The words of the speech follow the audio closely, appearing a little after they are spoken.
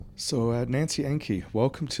So, Nancy Enke,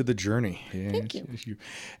 welcome to the journey. Thank you.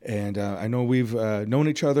 And I know we've known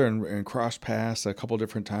each other and crossed paths a couple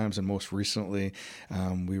different times, and most recently,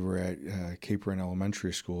 we were at Cape Ryan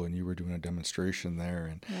Elementary School, and you were doing a demonstration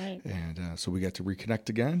there, Right. and so we got to reconnect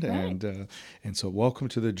again, Right. and so welcome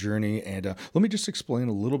to the journey. And let me just explain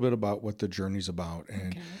a little bit about what the journey's about.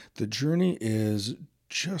 And Okay. the journey is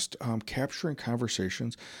just capturing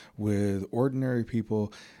conversations with ordinary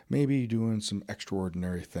people, maybe doing some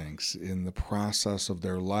extraordinary things in the process of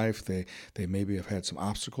their life. They maybe have had some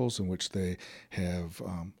obstacles in which they have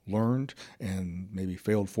learned and maybe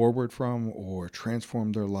failed forward from or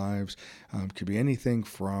transformed their lives. Could be anything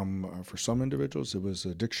from, for some individuals, it was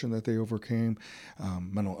addiction that they overcame,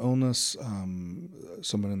 mental illness,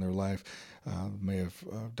 someone in their life may have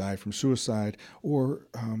died from suicide, or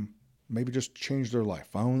maybe just changed their life,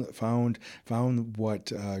 found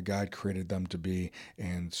what God created them to be,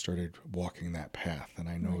 and started walking that path. And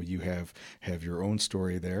I know Right. you have your own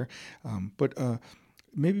story there, but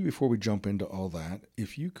maybe before we jump into all that,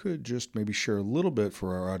 if you could just maybe share a little bit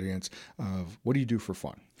for our audience of what do you do for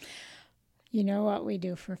fun? You know what we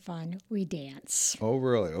do for fun? We dance. Oh,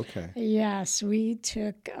 really? Okay. Yes, we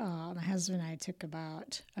took, my husband and I took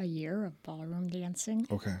about a year of ballroom dancing.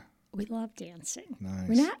 Okay. We love dancing. Nice.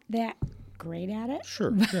 We're not that great at it.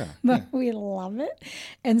 Sure. Yeah. But we love it.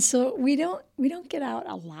 And so we don't get out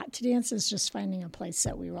a lot to dance. It's just finding a place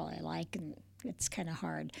that we really like, and it's kind of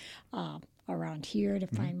hard around here to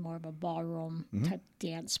find more of a ballroom type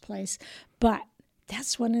dance place. But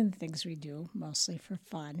that's one of the things we do mostly for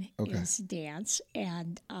fun Okay. is dance.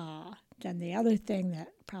 And then the other thing that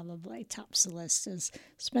probably tops the list is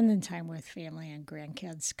spending time with family and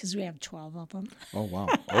grandkids because we have 12 of them. Oh, wow.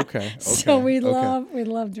 Okay. So Okay. we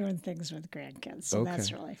love doing things with grandkids. So Okay.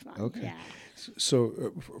 that's really fun. Okay. Yeah.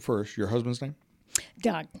 So, first, your husband's name?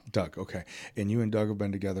 Doug. Doug. Okay. And you and Doug have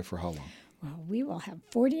been together for how long? Well, we will have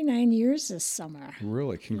 49 years this summer.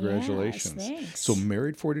 Really? Congratulations. Yes, thanks. So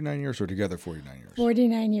married 49 years or together 49 years?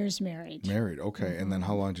 49 years married. Married. Okay. And then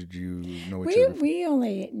how long did you know each We, other? we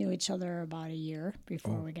only knew each other about a year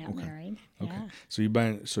before we got married. Okay. Yeah. So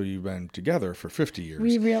you've been together for 50 years.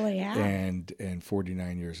 We really have. And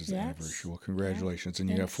 49 years is the Yes. anniversary. Well, congratulations. And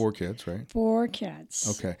you have Thanks. 4 kids, right? 4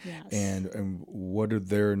 kids. Okay. Yes. And what are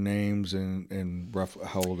their names and rough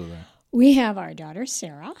how old are they? We have our daughter,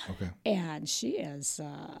 Sarah, Okay. and she is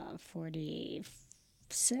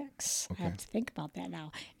 46. I have to think about that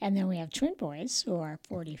now. And then we have twin boys who are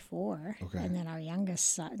 44. Okay. And then our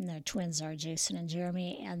youngest son, the twins are Jason and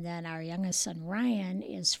Jeremy. And then our youngest son, Ryan,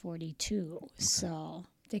 is 42. So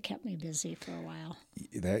they kept me busy for a while.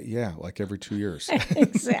 Like every 2 years.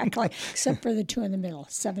 Exactly. Except for the two in the middle,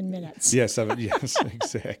 7 minutes. Yes, yes,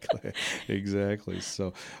 exactly.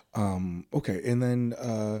 So, okay, and then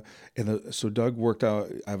so Doug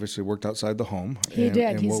obviously worked outside the home. He and, did.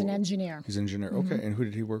 and He's what- an engineer. He's an engineer. Okay, and who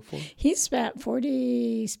did he work for? He spent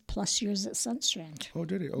 40 plus years at Sunstrand. Oh,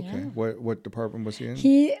 did he? Okay. Yeah. What department was he in?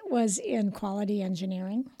 He was in quality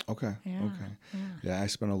engineering. Okay. Yeah, Okay. Yeah, I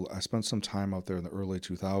spent some time out there in the early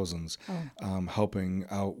 2000s, helping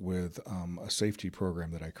out with a safety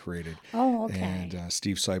program that I created. Oh, okay. And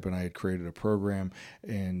Steve Sipe and I had created a program,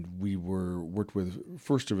 and we worked with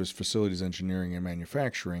first of his facilities engineering and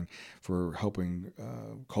manufacturing for helping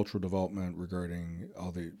cultural development regarding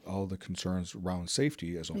all the concerns around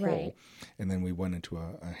safety as a whole, Right. and then we went into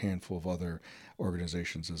a handful of other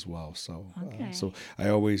organizations as well. So, Okay. so I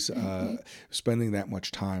always spending that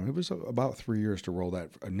much time. It was about 3 years to roll that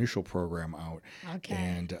initial program out, Okay.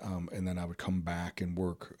 and then I would come back and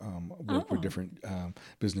work Oh. with different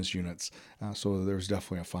business units. So there's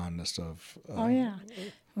definitely a fondness of. Oh, yeah.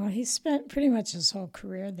 Well, he spent pretty much his whole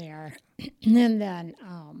career there. And then,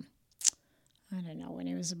 I don't know, when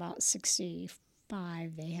he was about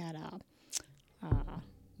 65, they had a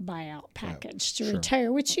buyout package to sure.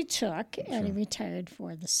 retire, which he took, and he retired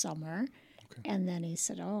for the summer. Okay. And then he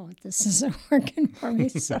said, "Oh, this isn't working for me."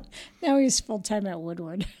 So now he's full time at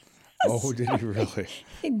Woodward. Oh, did he really?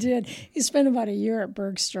 He did. He spent about a year at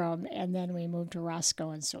Bergstrom, and then we moved to Roscoe,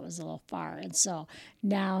 and so it was a little far. And so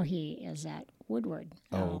now he is at Woodward.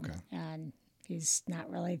 Oh, okay. And he's not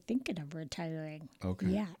really thinking of retiring Okay.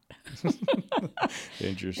 yet.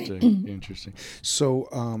 Interesting. So,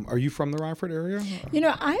 are you from the Rockford area? You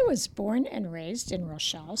know, I was born and raised in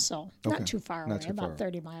Rochelle, so Okay. not too far Not away, too far. about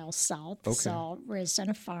 30 miles south. Okay. So raised on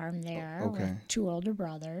a farm there Okay. with 2 older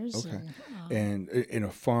brothers. Okay. And, And in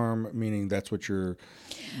a farm, meaning that's what your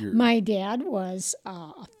my dad was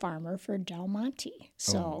a farmer for Del Monte.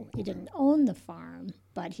 So he didn't own the farm,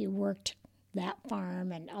 but he worked that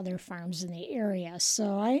farm and other farms in the area.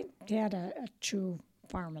 So I had a true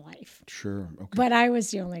farm life. Sure. Okay. But I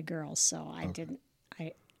was the only girl, so I didn't.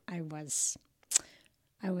 I was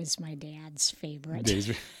my dad's favorite.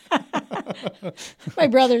 Days. My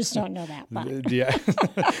brothers don't know that, but Yeah.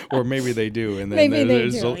 Or maybe they do, and then maybe they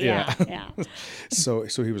there's do. Yeah. So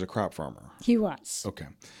he was a crop farmer. He was. Okay.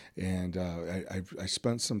 And I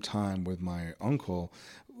spent some time with my uncle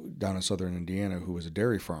down in southern Indiana who was a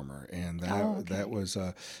dairy farmer. And that was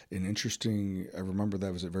an interesting, I remember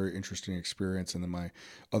that was a very interesting experience. And then my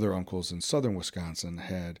other uncles in southern Wisconsin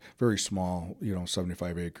had very small,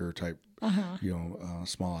 75 acre type,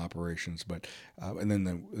 small operations. But, and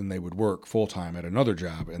then they would work full time at another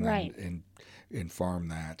job and then, and farm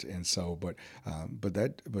that. And so, but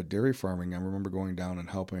dairy farming, I remember going down and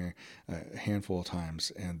helping a handful of times,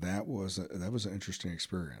 and that was an interesting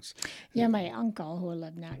experience. Yeah, my uncle, who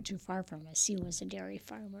lived not too far from us, he was a dairy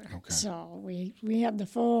farmer. Okay. So we had the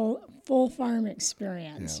full farm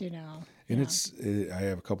experience, And I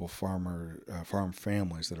have a couple farm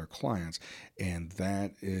families that are clients, and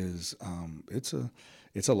that is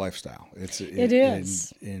it's a lifestyle. It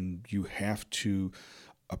is, and you have to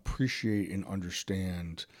appreciate and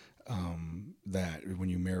understand that when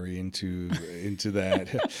you marry into that.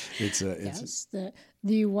 Yes,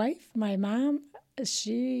 the wife, my mom,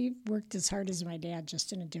 she worked as hard as my dad,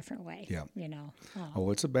 just in a different way. Yeah.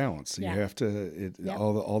 Oh, it's a balance. Yeah. You have to.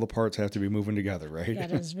 All the parts have to be moving together, right?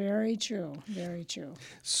 That is very true. Very true.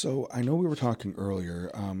 So I know we were talking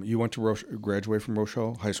earlier. You went to graduate from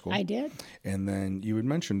Rochelle High School. I did. And then you had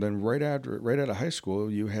mentioned then right out of high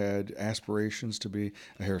school you had aspirations to be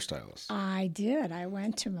a hairstylist. I did. I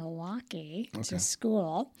went to Milwaukee to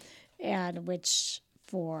school, and which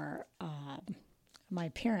for my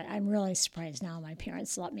parent, I'm really surprised now. My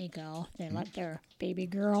parents let me go. They let their baby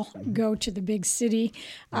girl go to the big city,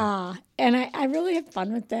 and I really had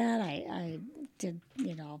fun with that. I did,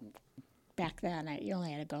 back then you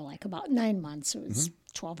only had to go like about 9 months. It was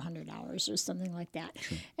 $1,200 or something like that.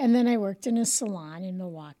 Sure. And then I worked in a salon in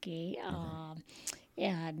Milwaukee,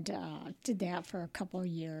 and did that for a couple of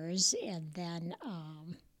years, and then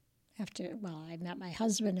I met my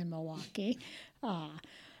husband in Milwaukee.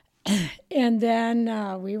 And then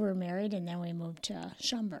we were married, and then we moved to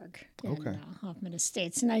Schaumburg in Hoffman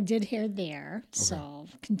Estates, and I did hair there. So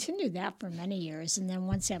continued that for many years, and then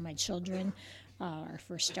once I had my children, our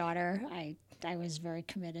first daughter, I was very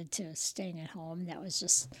committed to staying at home. That was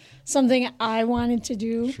just something I wanted to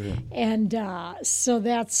do, and so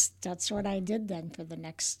that's what I did then for the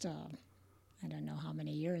next I don't know how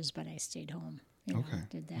many years, but I stayed home.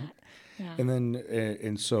 Did that. Yeah. And then,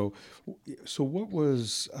 and so what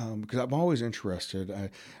was, because I'm always interested,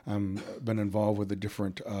 I've been involved with a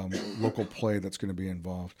different local play that's going to be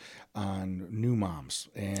involved on new moms,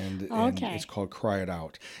 and it's called Cry It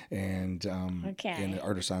Out, and the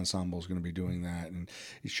Artist Ensemble is going to be doing that, and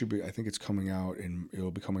it should be, I think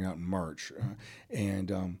it'll be coming out in March,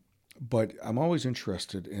 but I'm always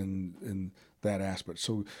interested in that aspect.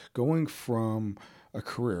 So going from a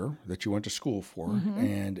career that you went to school for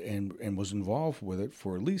and was involved with it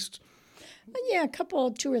for at least a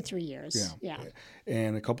couple, 2 or 3 years. Yeah.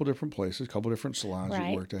 And a couple different places, a couple different salons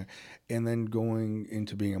you worked at, and then going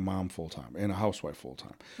into being a mom full time and a housewife full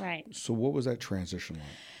time. Right. So what was that transition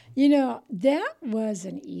like? That was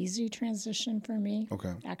an easy transition for me.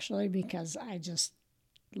 Okay. Actually, because I just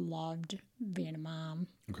loved being a mom.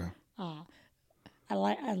 Okay.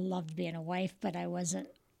 I loved being a wife, but I wasn't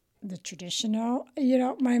the traditional.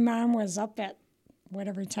 My mom was up at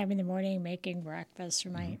whatever time in the morning making breakfast for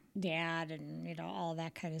my dad and, all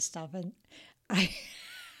that kind of stuff. And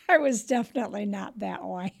I was definitely not that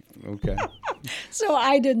wife. Okay. So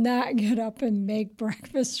I did not get up and make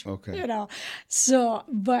breakfast, So,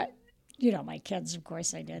 but, my kids, of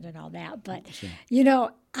course I did and all that. But,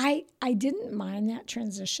 I didn't mind that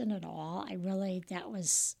transition at all. That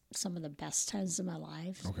was some of the best times of my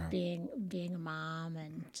life, being a mom,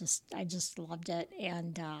 and I just loved it.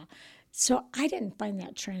 And so I didn't find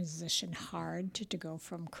that transition hard to go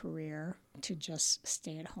from career to just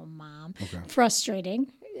stay-at-home mom. Okay.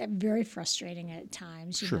 Frustrating, very frustrating at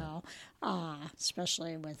times,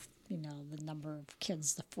 especially with, the number of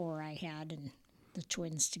kids, the 4 I had, and the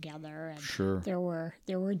twins together. And there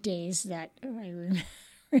were days that I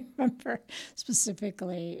remember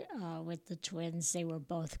specifically with the twins. They were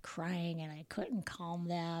both crying, and I couldn't calm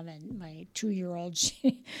them. And my 2-year-old,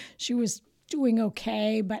 she was doing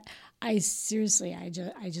okay, but I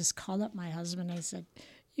just called up my husband. I said,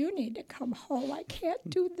 "You need to come home. I can't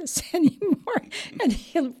do this anymore."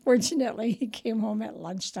 And fortunately, he came home at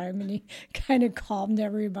lunchtime, and he kind of calmed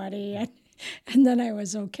everybody, and then I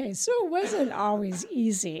was okay. So it wasn't always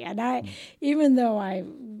easy. And even though I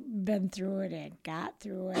been through it and got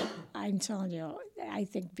through it. I'm telling you, I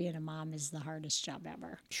think being a mom is the hardest job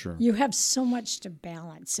ever. Sure. You have so much to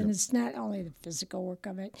balance, and it's not only the physical work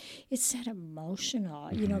of it, it's that emotional,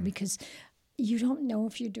 because you don't know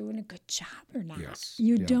if you're doing a good job or not. Yes.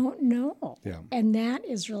 You Yeah. don't know. Yeah. And that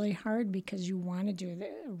is really hard because you want to do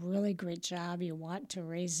a really great job. You want to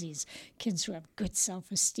raise these kids who have good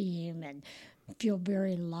self-esteem and feel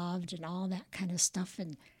very loved and all that kind of stuff.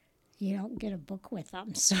 And you don't get a book with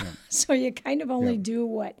them. So you kind of only do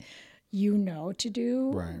what you know to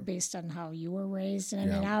do Right. based on how you were raised. And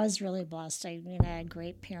I mean, Yeah. I was really blessed. I had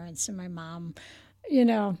great parents, and my mom,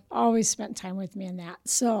 always spent time with me in that.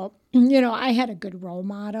 So, I had a good role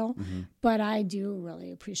model, but I do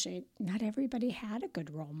really appreciate not everybody had a good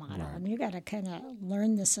role model. Right. And you got to kind of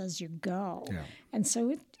learn this as you go. Yeah. And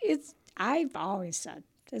so I've always said,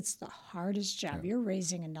 it's the hardest job. You're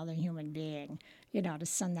raising another human being, to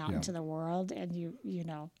send out into the world, and you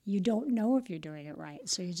don't know if you're doing it right.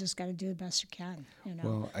 So you just got to do the best you can.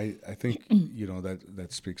 Well, I think that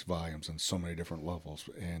speaks volumes on so many different levels,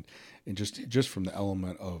 and just from the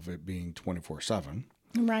element of it being 24/7.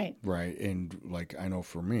 Right. Right. And like, I know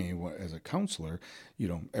for me, as a counselor,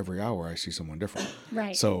 every hour I see someone different.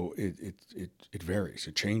 Right. So it varies,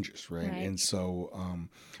 it changes. Right. Right. And so,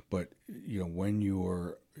 but when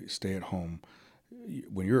you're stay at home,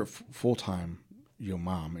 when you're a full-time,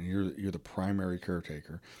 mom, and you're the primary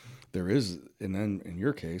caretaker, there is, and then in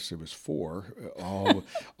your case, it was 4,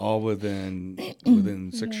 all within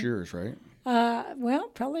 6 years, right? Well,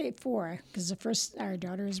 probably 4, because our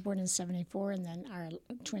daughter was born in 74, and then our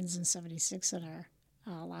twins in 76, and our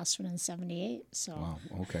last one in 78. So, Wow.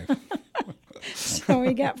 Okay. so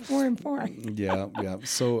we got 4 and 4. Yeah.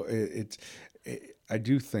 So I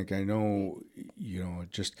do think, I know,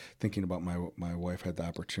 just thinking about my wife had the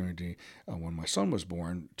opportunity when my son was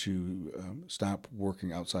born to stop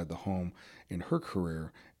working outside the home in her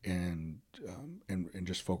career and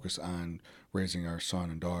just focus on raising our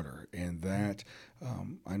son and daughter. And that,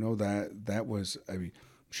 I know that was,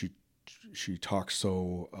 she talks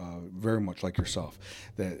so very much like yourself,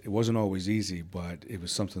 that it wasn't always easy, but it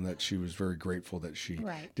was something that she was very grateful that she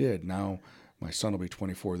Right. did. Now, my son will be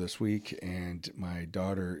 24 this week, and my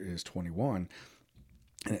daughter is 21,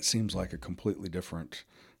 and it seems like a completely different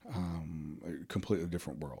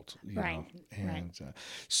world, Right. know. And Right.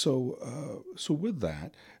 So with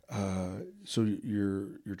that, so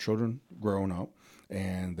your children growing up,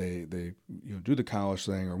 and they do the college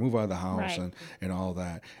thing or move out of the house, Right. and all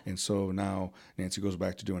that, and so now Nancy goes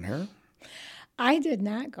back to doing hair. I did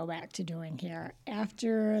not go back to doing hair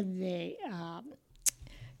after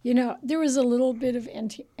there was a little bit of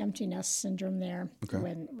empty nest syndrome there Okay.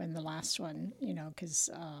 when the last one, because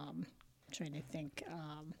I'm trying to think,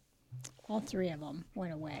 all 3 of them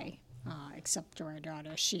went away, except for our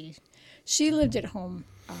daughter. She lived at home.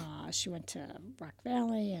 She went to Rock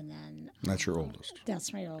Valley, and then That's your oldest.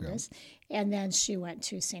 that's my oldest. And then she went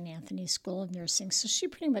to St. Anthony's School of Nursing. So she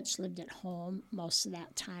pretty much lived at home most of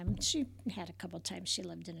that time. She had a couple of times she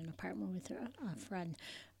lived in an apartment with a friend.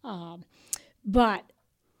 But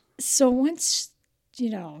so once,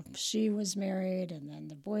 she was married, and then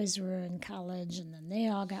the boys were in college, and then they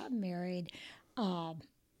all got married, I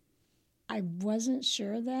wasn't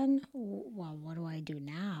sure then, well, what do I do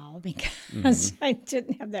now? Because I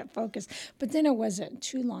didn't have that focus. But then it wasn't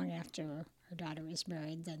too long after our daughter was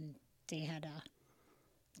married, then they had a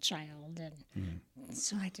child, and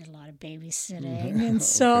so I did a lot of babysitting, and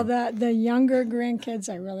so the younger grandkids,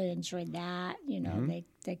 I really enjoyed that.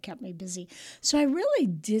 They kept me busy. So I really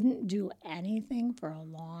didn't do anything for a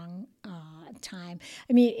long time.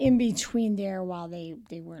 I mean, in between there, while they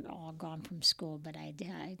weren't all gone from school, but I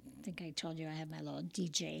think I told you I had my little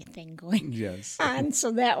DJ thing going Yes. on,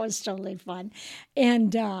 so that was totally fun,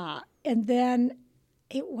 and then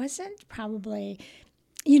it wasn't probably.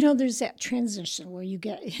 There's that transition where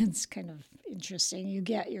it's kind of interesting. You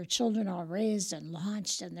get your children all raised and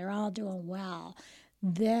launched, and they're all doing well.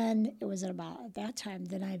 Then it was at that time,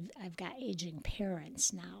 then I've got aging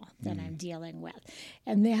parents now that I'm dealing with.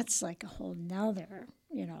 And that's like a whole nother,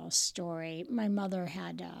 story. My mother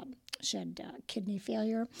had kidney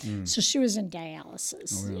failure, so she was in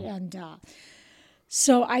dialysis. Oh, yeah. And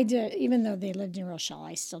so I did, even though they lived in Rochelle,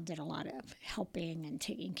 I still did a lot of helping and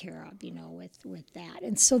taking care of, with that.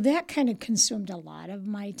 And so that kind of consumed a lot of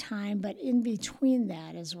my time. But in between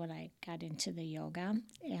that is when I got into the yoga,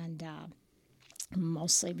 and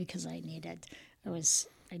mostly because I needed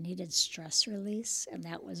stress release, and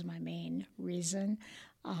that was my main reason.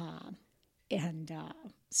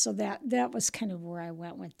 So that was kind of where I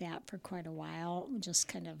went with that for quite a while, just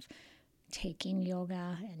kind of taking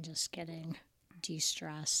yoga and just getting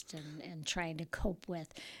de-stressed and trying to cope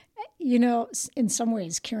with, you know, in some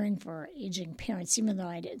ways caring for aging parents, even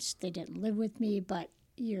though they didn't live with me, but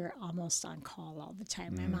you're almost on call all the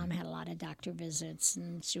time. My mom had a lot of doctor visits,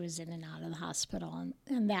 and she was in and out of the hospital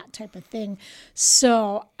and that type of thing.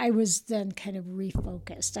 So I was then kind of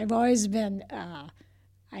refocused. I've always been, I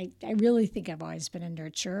really think I've always been a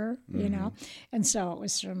nurturer, you know? And so it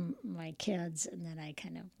was from my kids, and then I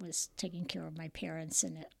kind of was taking care of my parents.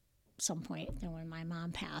 And at some point, then when my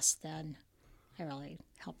mom passed, then I really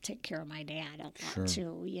helped take care of my dad a lot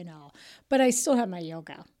too, you know? But I still have my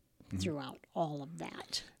yoga throughout all of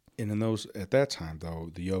that. And in those, at that time though,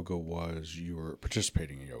 the yoga was, you were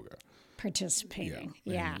participating in yoga. Participating,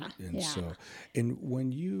 yeah. And so, and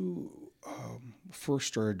when you first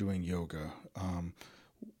started doing yoga,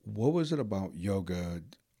 what was it about yoga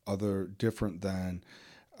different than,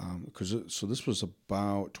 so this was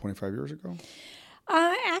about 25 years ago?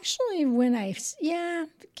 Actually,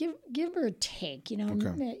 give or take, you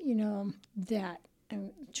know, that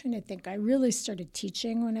I'm trying to think. I really started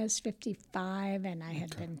teaching when I was 55, and I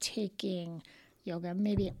had been taking yoga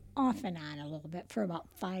maybe off and on a little bit for about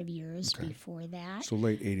 5 years before that. So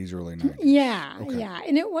late 80s, early 90s. Yeah.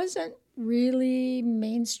 And it wasn't really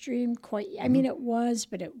mainstream quite. I mean, it was,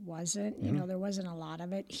 but it wasn't. You know, there wasn't a lot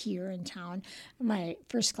of it here in town. My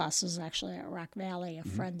first class was actually at Rock Valley. A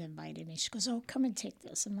friend invited me. She goes, "Oh, come and take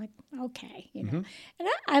this." I'm like, "Okay," you know. And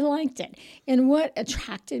I liked it. And what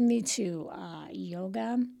attracted me to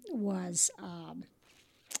yoga was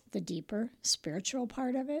the deeper spiritual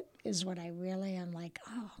part of it is what I really am like,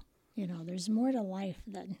 oh, you know, there's more to life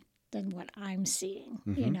than what I'm seeing,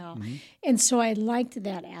 you know. And so I liked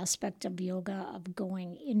that aspect of yoga of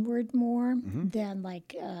going inward more than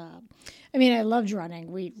like, I mean, I loved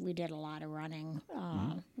running. We did a lot of running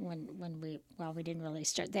when we didn't really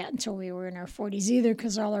start that until we were in our 40s either,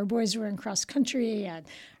 because all our boys were in cross country, and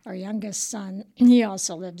our youngest son, he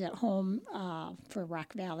also lived at home for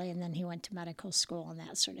Rock Valley, and then he went to medical school and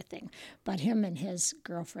that sort of thing. But him and his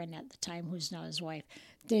girlfriend at the time, who's now his wife,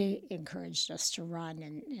 they encouraged us to run,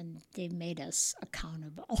 and they made us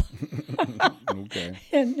accountable. Okay.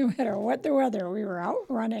 And no matter what the weather, we were out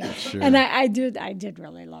running. Sure. And I did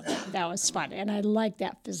really love it. That was fun. And I like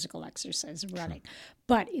that physical exercise of running. Sure.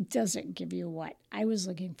 But it doesn't give you what I was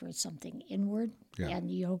looking for, something inward. Yeah.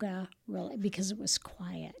 And yoga really, because it was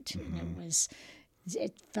quiet and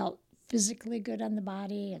it felt physically good on the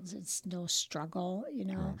body. It's no struggle, you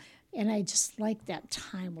know. Right. And I just like that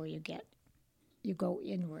time where you go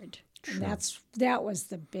inward. Sure. And that was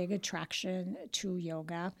the big attraction to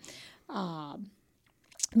yoga.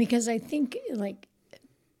 Because I think, like,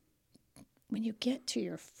 when you get to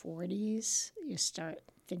your 40s, you start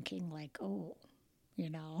thinking like, oh, you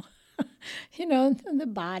know, the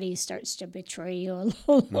body starts to betray you a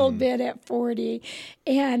little bit at 40.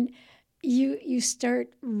 And you start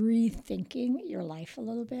rethinking your life a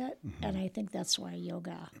little bit. And I think that's why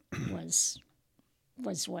yoga was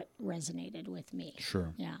what resonated with me.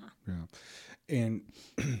 Sure. Yeah. And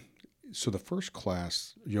so the first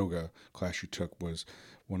yoga class you took was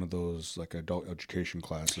one of those like adult education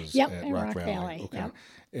classes at Rock Valley. Okay. Yep.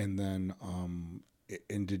 And then,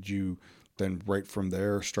 and did you then right from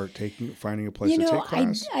there start finding a place to take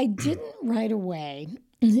class? I didn't right away.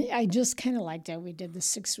 I just kind of liked it. We did the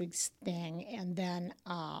 6 weeks thing, and then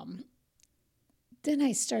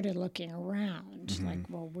I started looking around, like,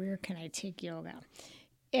 well, where can I take yoga?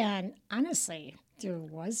 And honestly, there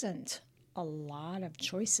wasn't a lot of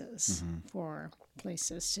choices for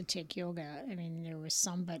places to take yoga. I mean, there was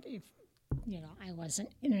some, but I wasn't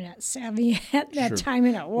internet savvy at that time,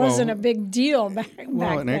 and it wasn't a big deal back then either.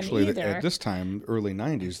 Well, and actually, at this time, early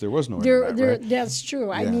 90s, there was no internet, right? That's true.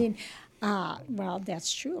 Yeah. I mean,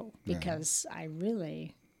 that's true, because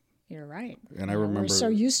you're right. And I remember, we're so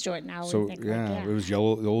used to it now. So we think it was the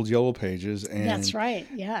old yellow pages, and that's right.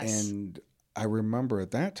 Yes. And I remember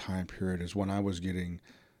at that time period is when I was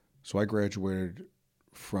so I graduated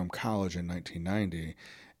from college in 1990,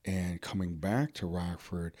 and coming back to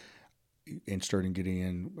Rockford and starting getting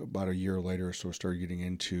in about a year later, so I started getting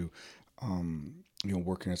into,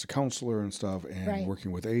 working as a counselor and stuff, and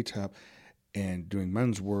working with ATEP and doing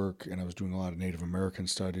men's work, and I was doing a lot of Native American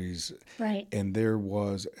studies. Right. And there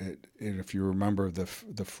was, and if you remember the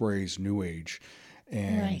phrase New Age,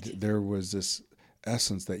 and there was this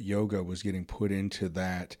essence that yoga was getting put into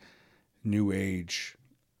that New Age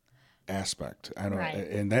aspect. I don't,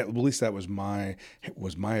 and that, at least that was my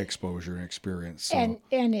exposure and experience. So.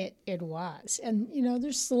 And it was, and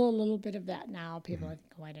there's still a little bit of that now. People are like,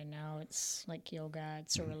 oh, I don't know, it's like yoga,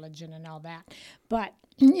 it's a religion and all that. But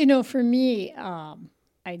for me,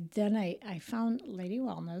 I found Lady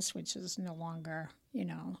Wellness, which is no longer,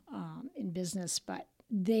 in business, but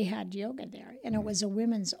they had yoga there, and it was a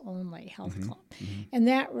women's only health club, and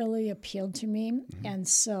that really appealed to me. And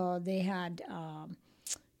so they had.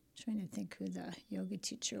 Trying to think who the yoga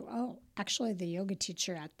teacher. Oh, actually, the yoga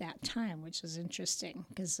teacher at that time, which is interesting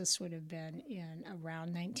because this would have been in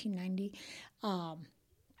around 1990.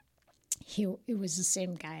 It was the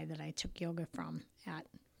same guy that I took yoga from at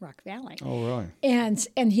Rock Valley. Oh, really?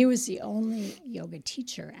 And he was the only yoga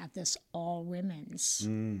teacher at this all women's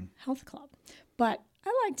health club. But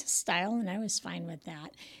I liked his style, and I was fine with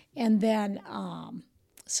that. And then,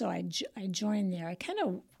 so I joined there. I kind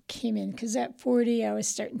of came in because at 40 I was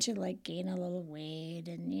starting to like gain a little weight,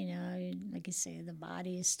 and like you say, the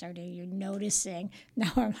body is starting, you're noticing.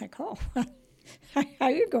 Now I'm like, oh,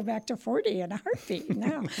 I could go back to 40 in a heartbeat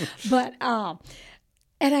now. But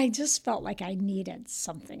and I just felt like I needed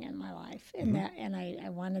something in my life, and I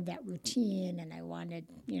wanted that routine, and I wanted,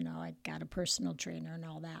 I got a personal trainer and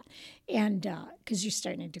all that, and because you're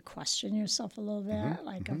starting to question yourself a little bit,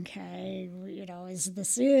 like, okay, is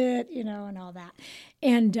this it, and all that,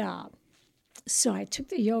 and so I took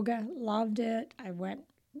the yoga, loved it. I went,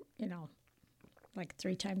 like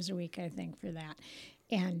 3 times a week, I think, for that,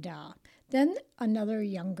 and then another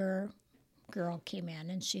younger girl came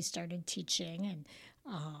in, and she started teaching, and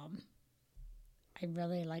I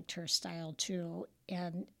really liked her style too,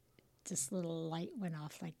 and this little light went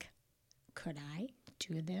off like, could I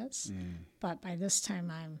do this? But by this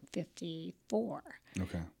time I'm 54.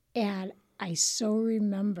 Okay. And I so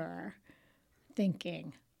remember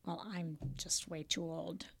thinking, well, I'm just way too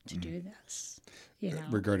old to do this,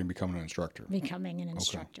 Regarding becoming an instructor. Becoming an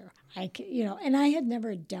instructor. Okay. And I had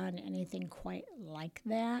never done anything quite like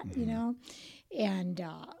that, and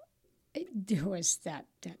there was that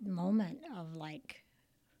moment of like,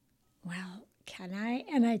 well, can I?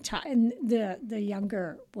 And I taught, and the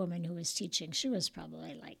younger woman who was teaching, she was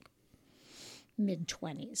probably like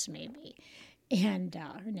mid-20s maybe, and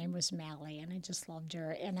her name was Mally, and I just loved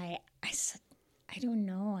her. And I said, I don't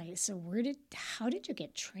know. I said, how did you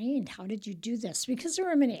get trained? How did you do this? Because there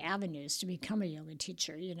were many avenues to become a yoga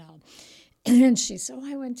teacher, And she said,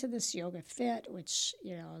 I went to this Yoga Fit, which,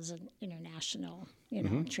 is an international,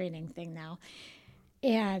 training thing now.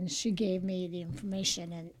 And she gave me the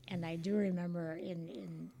information. And I do remember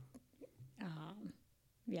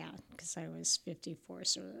because I was 54,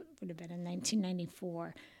 so it would have been in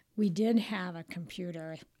 1994, we did have a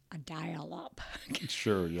computer, a dial-up.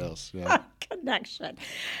 Sure, yes, yeah. Connection.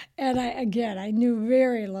 And I knew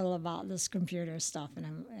very little about this computer stuff,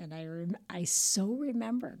 and I so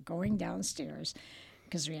remember going downstairs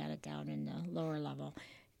because we had it down in the lower level,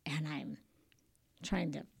 and I'm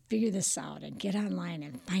trying to figure this out and get online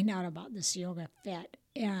and find out about this Yoga Fit,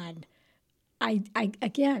 and I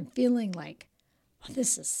again feeling like, well,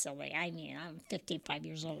 this is silly. I mean, I'm 55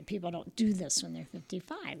 years old. People don't do this when they're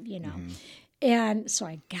 55, And so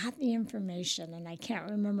I got the information, and I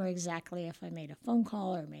can't remember exactly if I made a phone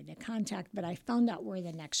call or made the contact, but I found out where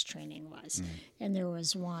the next training was. And there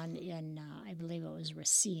was one in, I believe it was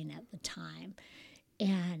Racine at the time.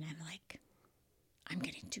 And I'm like, I'm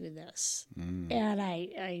going to do this. And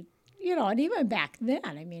I and even back then,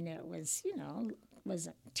 I mean, it was,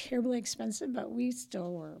 wasn't terribly expensive, but we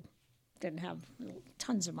still didn't have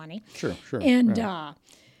tons of money. Sure. And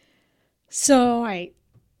so I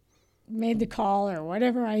made the call or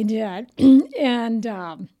whatever I did, and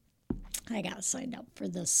I got signed up for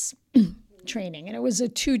this training. And it was a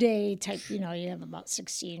 2-day type, you have about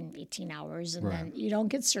 16, 18 hours, and then you don't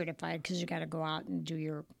get certified because you got to go out and do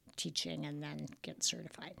your teaching and then get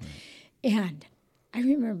certified. And I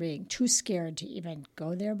remember being too scared to even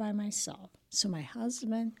go there by myself. So my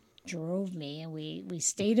husband drove me, and we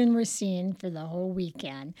stayed in Racine for the whole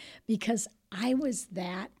weekend because I was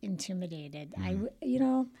that intimidated.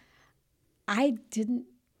 I didn't,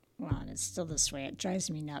 well, and it's still this way. It drives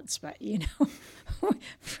me nuts. But,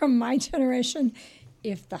 from my generation,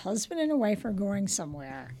 if the husband and the wife are going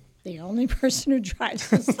somewhere, the only person who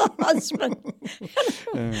drives is the husband.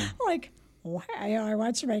 Like, why? I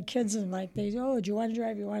watch my kids, and like, do you want to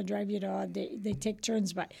drive? You want to drive? They take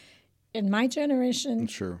turns. But in my generation,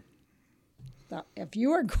 sure. If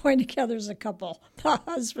you are going together as a couple, the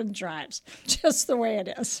husband drives, just the way it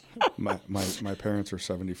is. my parents are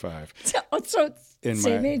 75. So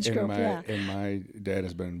same age group, yeah. And my dad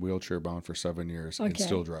has been wheelchair bound for 7 years and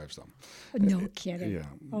still drives them. No kidding. Yeah.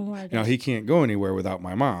 Oh my God. Now he can't go anywhere without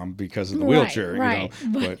my mom because of the wheelchair,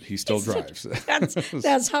 but he still drives.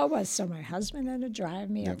 That's how it was. So my husband had to drive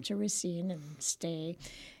me up to Racine and stay,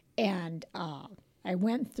 and I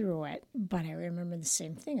went through it, but I remember the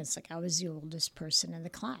same thing. It's like I was the oldest person in the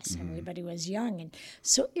class. Everybody was young. And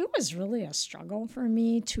so it was really a struggle for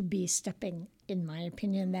me to be stepping, in my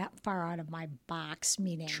opinion, that far out of my box,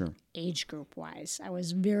 meaning age group wise. I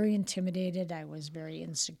was very intimidated. I was very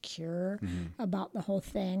insecure about the whole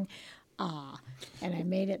thing. And I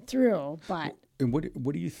made it through, but... And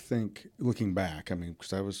what do you think, looking back? I mean,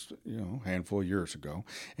 because I was, a handful of years ago,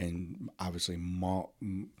 and obviously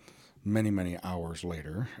many hours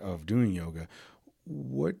later of doing yoga,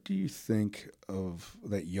 what do you think of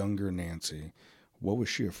that younger Nancy? What was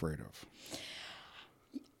she afraid of?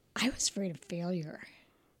 I was afraid of failure.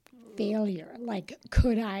 Like,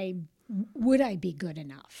 would I be good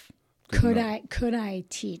enough? Could I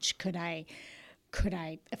teach? Could I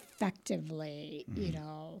effectively,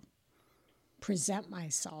 present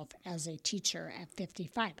myself as a teacher at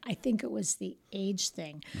 55? I think it was the age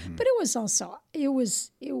thing, but it was also, it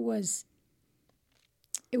was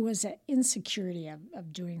an insecurity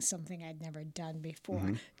of doing something I'd never done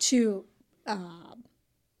before to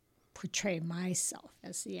portray myself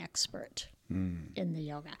as the expert in the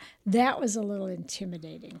yoga. That was a little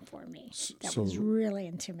intimidating for me. That was really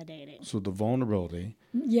intimidating. So the vulnerability,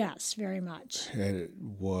 yes, very much,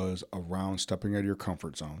 was around stepping out of your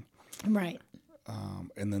comfort zone, right?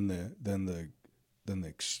 And then the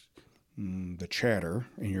chatter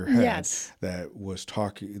in your head that was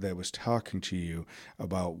talking to you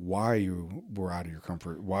about why you were out of your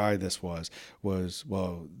comfort, why this was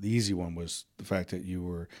well, the easy one was the fact that you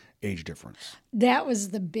were age difference. That was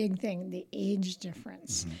the big thing, the age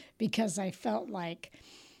difference, because I felt like,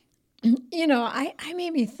 I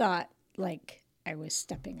maybe thought like I was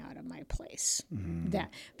stepping out of my place. That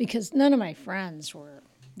because none of my friends were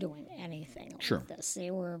doing anything like this. They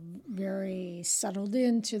were very settled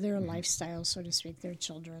into their lifestyle, so to speak. Their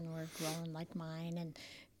children were grown like mine, and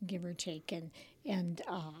give or take, and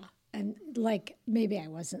like maybe I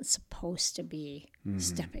wasn't supposed to be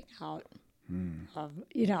stepping out of,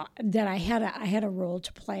 that I had a role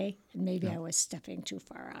to play, and maybe I was stepping too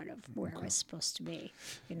far out of where I was supposed to be,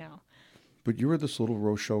 But you were this little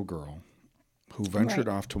Rochelle girl who ventured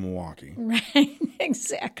off to Milwaukee. Right,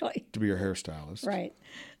 exactly. To be a hairstylist. Right.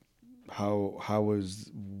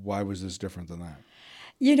 Why was this different than that?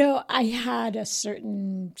 I had a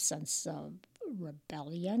certain sense of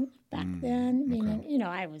rebellion back then, meaning,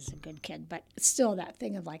 I was a good kid, but still that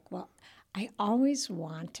thing of like, well, I always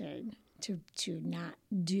wanted to not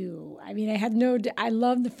do. I mean, I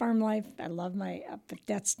love the farm life. I love but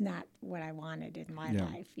that's not what I wanted in my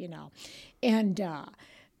life, And,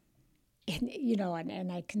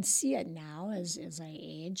 and I can see it now as I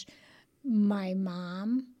age. My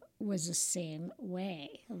mom was the same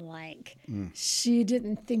way. Like, she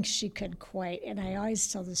didn't think she could quite, and I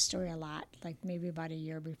always tell this story a lot, like maybe about a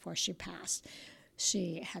year before she passed,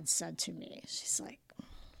 she had said to me, she's like,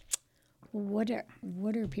 what are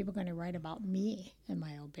people going to write about me in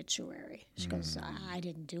my obituary? She goes, I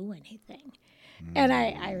didn't do anything. And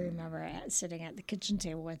I remember sitting at the kitchen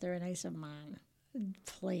table with her, and I said, Mom,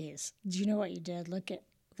 please, do you know what you did? Look at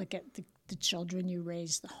the children you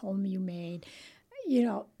raised, the home you made.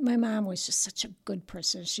 My mom was just such a good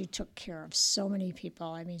person. She took care of so many people.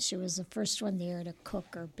 I mean, she was the first one there to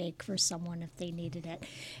cook or bake for someone if they needed it.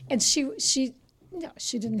 And she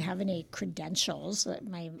didn't have any credentials.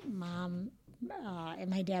 My mom and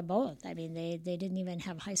my dad both. I mean, they didn't even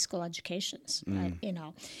have high school educations, but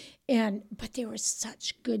they were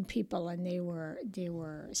such good people, and they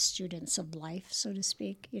were students of life, so to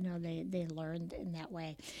speak. They learned in that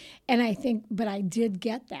way, and I think, but I did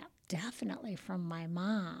get that definitely from my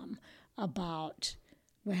mom about,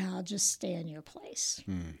 well, just stay in your place,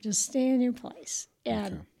 just stay in your place,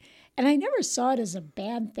 and I never saw it as a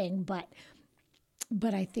bad thing, but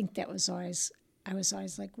I think I was always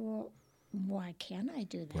like, well, why can't I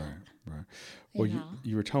do that? Right. Well,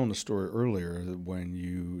 you were telling the story earlier that when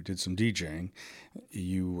you did some DJing,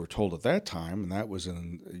 you were told at that time, and that was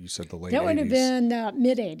you said the late 80s. That would have been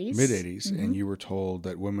mid-'80s. Mid-'80s, and you were told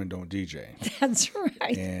that women don't DJ. That's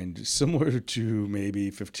right. And similar to maybe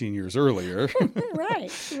 15 years earlier, right.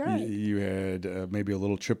 You had maybe a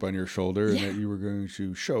little chip on your shoulder, and that you were going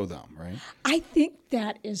to show them, right? I think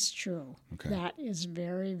that is true. Okay. That is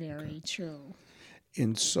very, very true.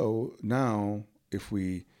 And so now, if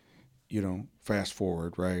we, fast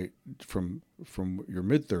forward, right, from your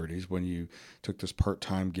mid-30s when you took this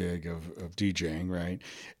part-time gig of DJing, right,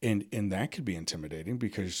 and that could be intimidating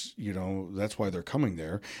because, that's why they're coming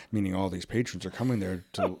there, meaning all these patrons are coming there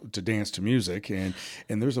to dance to music, and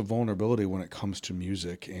there's a vulnerability when it comes to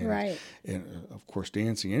music and of course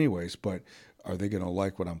dancing anyways, but are they going to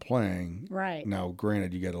like what I'm playing? Right. Now,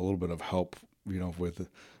 granted, you get a little bit of help with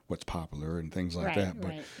what's popular and things like Right, that.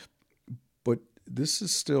 right. But this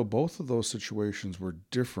is still, both of those situations were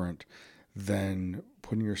different than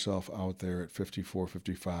putting yourself out there at 54,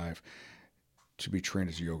 55 to be trained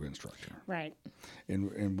as a yoga instructor. Right.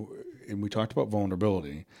 And we talked about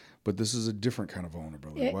vulnerability, but this is a different kind of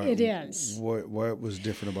vulnerability. It is. What was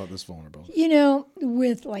different about this vulnerability?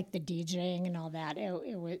 With like the DJing and all that,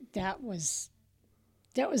 that was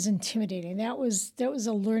intimidating. That was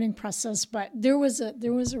a learning process, but there was a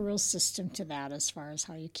real system to that as far as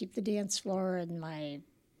how you keep the dance floor. And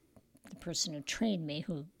the person who trained me,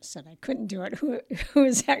 who said I couldn't do it, who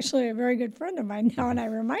is actually a very good friend of mine now, and I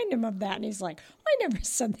remind him of that, and he's like, I never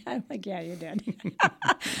said that. I'm like, yeah, you did.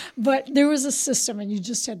 But there was a system, and you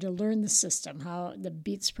just had to learn the system, how the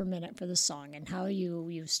beats per minute for the song, and how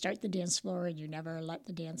you start the dance floor, and you never let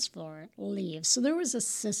the dance floor leave. So there was a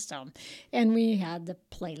system, and we had the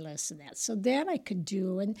playlist and that. So that I could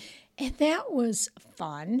do, and that was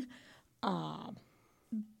fun.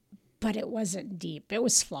 But it wasn't deep. It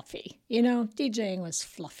was fluffy. DJing was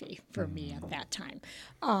fluffy for me at that time.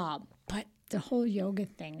 But the whole yoga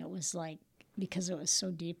thing, it was like, because it was so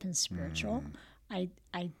deep and spiritual, I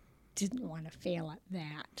didn't want to fail at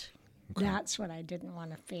that. Okay. That's what I didn't want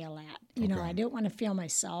to fail at. I didn't want to fail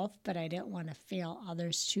myself, but I didn't want to fail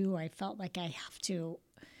others too. I felt like I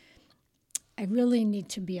really need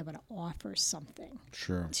to be able to offer something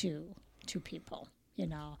to people,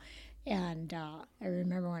 And I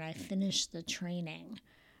remember when I finished the training,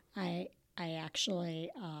 I actually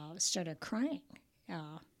started crying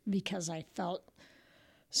because I felt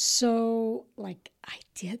so like I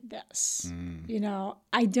did this.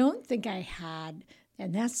 I don't think I had,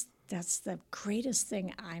 and that's the greatest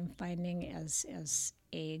thing I'm finding as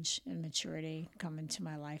age and maturity come into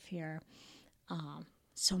my life here.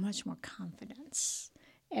 So much more confidence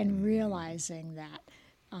and realizing that.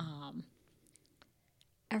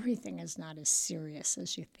 Everything is not as serious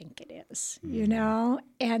as you think it is,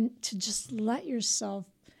 and to just let yourself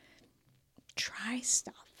try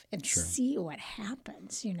stuff and see what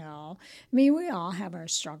happens, I mean, we all have our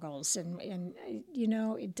struggles and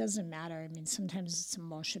it doesn't matter. I mean, sometimes it's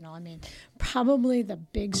emotional. I mean, probably the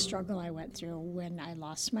big struggle I went through when I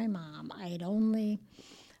lost my mom, I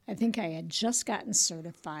think I had just gotten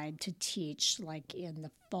certified to teach like in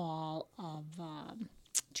the fall of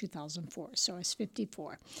 2004, so I was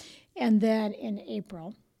 54. And then in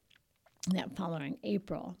April, that following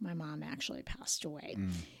April, my mom actually passed away.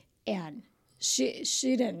 And she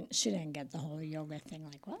didn't get the whole yoga thing,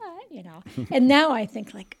 like, what, And now I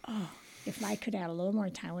think like, oh, if I could have a little more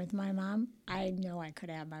time with my mom, I know I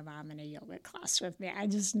could have my mom in a yoga class with me. I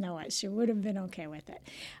just know it. She would have been okay with it.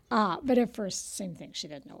 But at first, same thing. She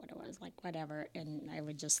didn't know what it was, like, whatever. And I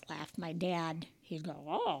would just laugh. My dad, he'd go,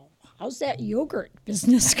 oh, how's that yogurt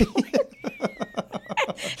business going?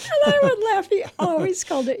 And I would laugh. He always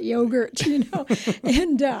called it yogurt,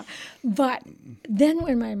 And but then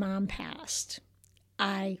when my mom passed,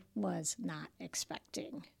 I was not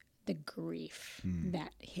expecting the grief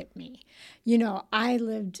that hit me. I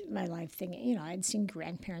lived my life thinking, I'd seen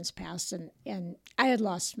grandparents pass, and I had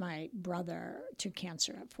lost my brother to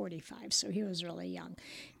cancer at 45, so he was really young.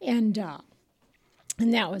 And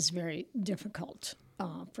that was very difficult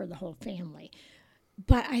for the whole family.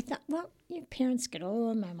 But I thought, well, your parents get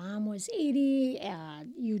old. My mom was 80,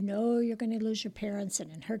 and you're going to lose your parents.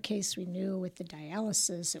 And in her case, we knew with the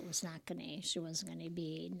dialysis, she wasn't going to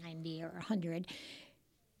be 90 or 100.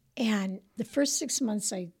 And the first 6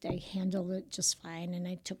 months, I handled it just fine, and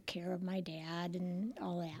I took care of my dad and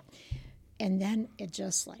all that. And then it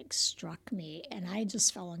just like struck me, and I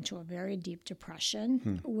just fell into a very deep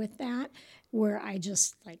depression with that, where I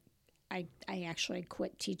just like, I actually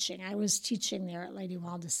quit teaching. I was teaching there at Lady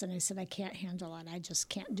Wellness, and I said, I can't handle it. I just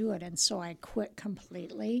can't do it. And so I quit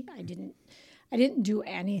completely. I didn't do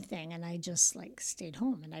anything, and I just like stayed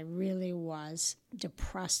home, and I really was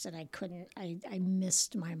depressed, and I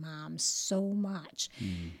missed my mom so much.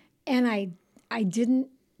 And I didn't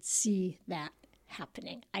see that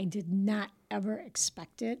happening. I did not ever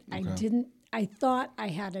expect it. Okay. I thought I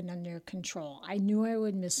had it under control. I knew I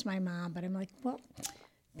would miss my mom, but I'm like, well,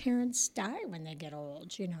 parents die when they get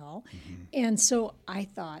old, And so I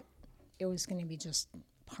thought it was going to be just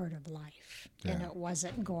part of life, and it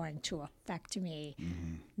wasn't going to affect me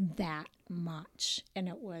that much. And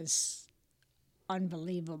it was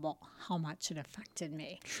unbelievable how much it affected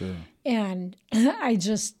me. Sure. And I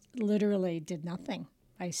just literally did nothing.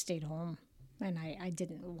 I stayed home, and I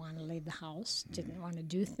didn't want to leave the house, didn't want to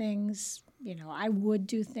do things. I would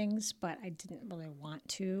do things, but I didn't really want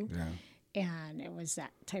to. Yeah. And it was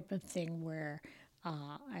that type of thing where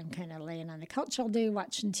I'm kind of laying on the couch all day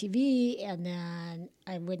watching TV, and then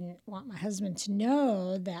I wouldn't want my husband to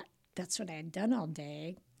know that that's what I had done all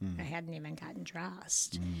day. I hadn't even gotten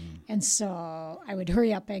dressed. And so I would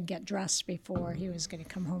hurry up and get dressed before he was going to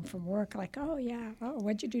come home from work, like, oh, yeah, oh,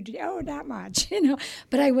 what'd you do today? Oh, not much, you know.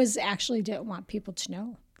 But I was actually didn't want people to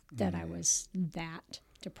know that I was that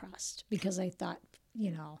depressed, because I thought, you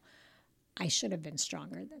know, I should have been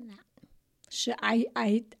stronger than that.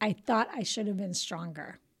 I thought I should have been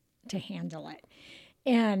stronger to handle it.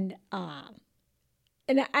 And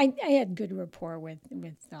I had good rapport with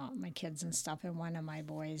my kids and stuff. And one of my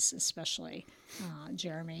boys, especially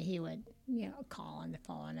Jeremy, he would, you know, call on the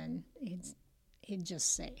phone, and he'd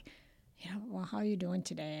just say, you know, well, how are you doing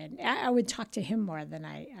today? And I would talk to him more than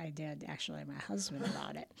I did actually my husband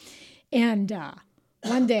about it. And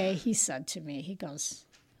one day he said to me, he goes,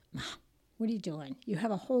 Mom, what are you doing? You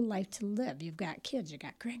have a whole life to live. You've got kids, you've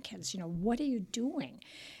got grandkids. You know, what are you doing?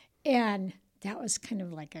 And that was kind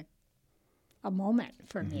of like a moment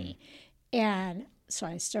for me. And so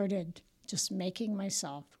I started just making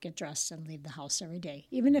myself get dressed and leave the house every day,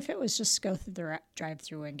 even if it was just go through the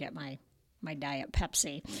drive-through and get my Diet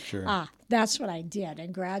Pepsi. Sure. That's what I did.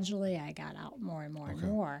 And gradually I got out more and more and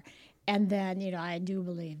more. And then, you know, I do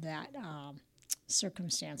believe that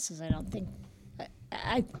circumstances,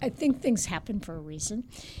 I think things happen for a reason.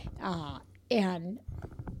 And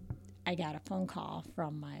I got a phone call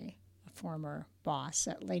from my former boss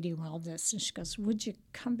at Lady Wellness, and she goes, would you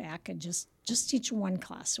come back and just teach one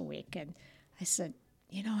class a week? And I said,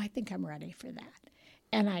 you know, I think I'm ready for that.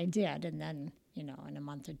 And I did. And then, you know, in a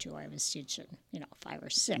month or two, I was teaching, you know, 5 or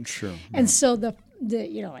 6. Sure. And so the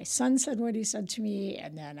you know, my son said what he said to me,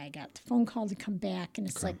 and then I got the phone call to come back, and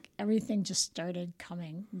it's like everything just started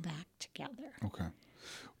coming back together. Okay.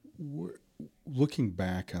 Looking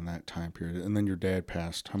back on that time period, and then your dad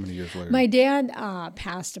passed how many years later? My dad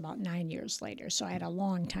passed about 9 years later, so I had a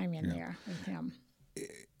long time in there with him.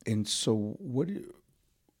 And so what do you,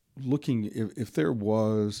 looking, if there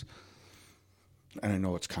was, and I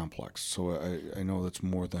know it's complex, so I know that's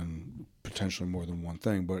potentially more than one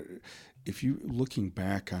thing, but if you, looking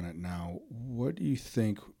back on it now, what do you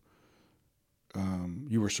think,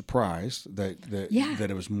 you were surprised that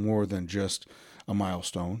it was more than just a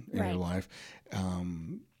milestone in your life,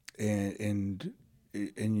 and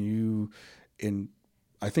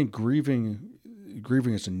I think grieving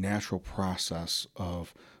is a natural process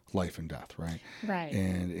of life and death, right? Right.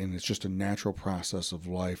 And it's just a natural process of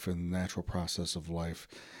life, and the natural process of life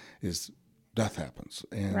is death happens,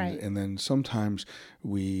 and then sometimes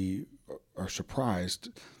we are surprised.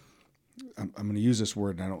 I'm going to use this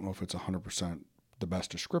word, and I don't know if it's 100% the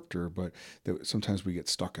best descriptor, but sometimes we get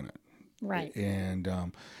stuck in it. Right. And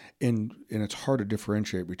it's hard to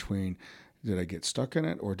differentiate between, did I get stuck in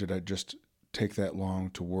it, or did I just take that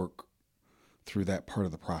long to work through that part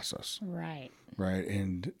of the process? Right. Right.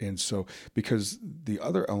 And so, because the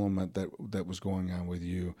other element that was going on with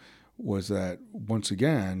you was that, once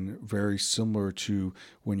again, very similar to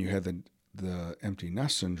when you had the empty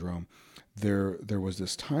nest syndrome, there was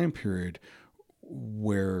this time period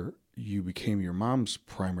where you became your mom's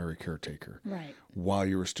primary caretaker, right, while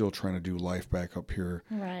you were still trying to do life back up here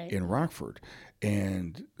in Rockford.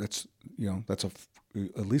 And that's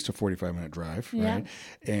at least a 45-minute drive, right?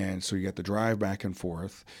 And so you got the drive back and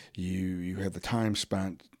forth. You had the time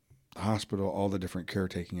spent, the hospital, all the different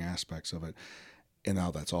caretaking aspects of it. And now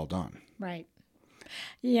that's all done. Right.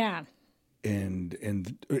 Yeah. And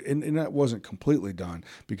that wasn't completely done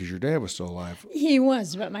because your dad was still alive. He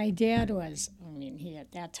was, but my dad was,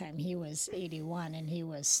 at that time he was 81, and he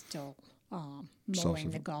was still mowing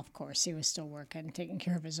the golf course. He was still working, taking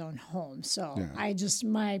care of his own home. So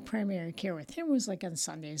my primary care with him was like on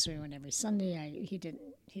Sundays. We went every Sunday. He didn't,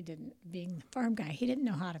 being the farm guy, he didn't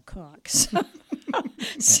know how to cook.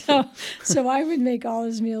 So I would make all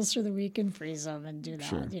his meals for the week and freeze them and do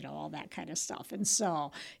that, all that kind of stuff. And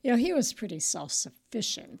so, he was pretty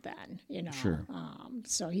self-sufficient then, Sure.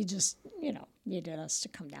 So he just, needed us to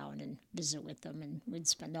come down and visit with them, and we'd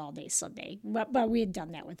spend all day Sunday. But we had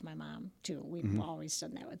done that with my mom too. We've always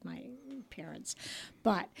done that with my parents.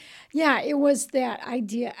 But yeah, it was that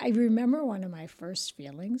idea. I remember one of my first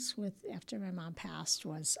feelings after my mom passed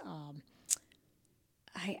was,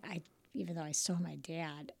 I even though I saw my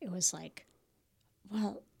dad, it was like,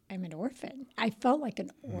 well, I'm an orphan. I felt like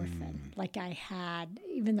an orphan. Like I had,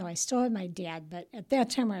 even though I still had my dad, but at that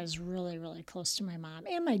time I was really, really close to my mom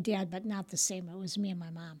and my dad, but not the same. It was me and my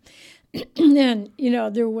mom. And,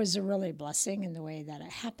 there was a really blessing in the way that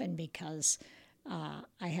it happened, because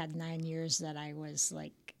I had 9 years that I was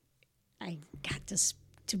like, I got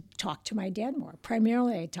to to talk to my dad more.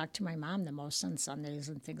 Primarily, I talked to my mom the most on Sundays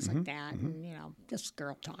and things like that, and just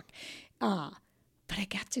girl talk. But I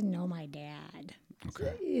got to know my dad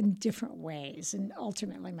in different ways, and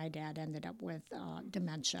ultimately, my dad ended up with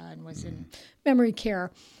dementia and was in memory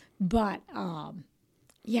care. But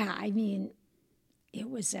I mean, it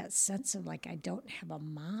was that sense of like I don't have a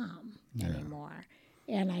mom anymore,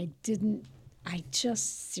 and I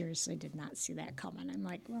just seriously did not see that coming. I'm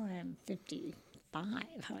like, well, I'm 55,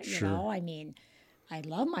 you know. I mean, I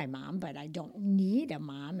love my mom, but I don't need a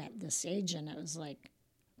mom at this age. And it was like,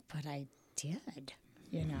 but I did,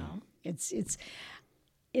 you know.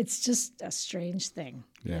 It's just a strange thing,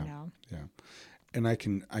 you know. Yeah, and I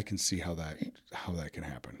can see how that can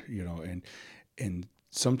happen, you know, and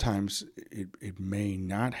sometimes it may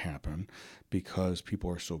not happen because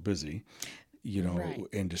people are so busy, you know,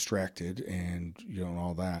 and distracted and, you know, and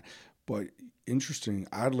all that. But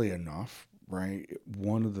oddly enough, right,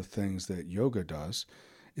 one of the things that yoga does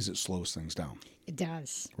is it slows things down. It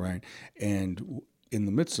does. Right. And in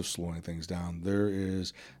the midst of slowing things down, there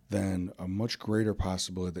is then a much greater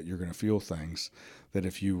possibility that you're going to feel things that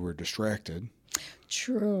if you were distracted.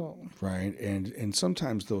 True. Right. And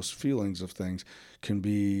sometimes those feelings of things can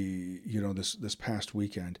be, you know, this past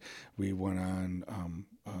weekend, we went on,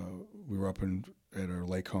 we were up at our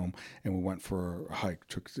lake home and we went for a hike,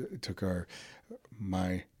 took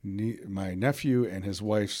my nephew and his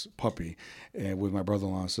wife's puppy, and with my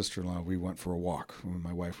brother-in-law and sister-in-law, we went for a walk when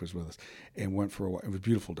my wife was with us, and went for a walk. It was a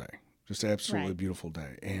beautiful day, just absolutely beautiful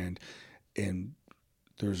day. And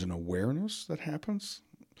there's an awareness that happens.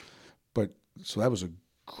 But so that was a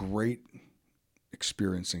great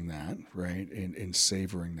experiencing that, right, and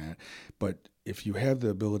savoring that. But if you have the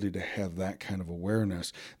ability to have that kind of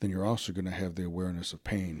awareness, then you're also going to have the awareness of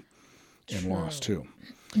pain and loss too.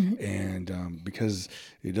 And because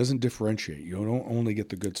it doesn't differentiate, you don't only get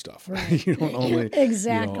the good stuff. Right. You don't only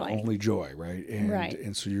exactly only joy, right?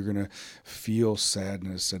 And so you're going to feel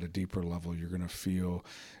sadness at a deeper level. You're going to feel,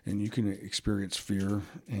 and you can experience fear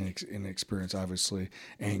and experience obviously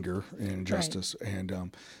anger and injustice,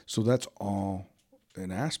 and so that's all an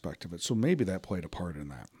aspect of it. So maybe that played a part in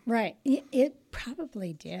that. Right. It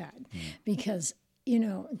probably did, because you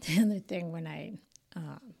know the other thing when I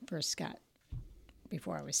first got,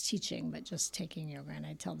 before I was teaching, but just taking yoga, and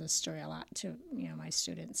I tell this story a lot to my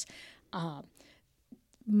students.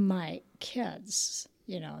 My kids,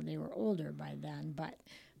 they were older by then, but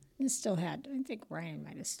they still had. I think Ryan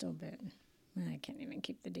might have still been. I can't even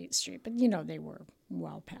keep the date straight, but they were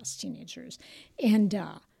well past teenagers, and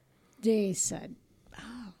they said,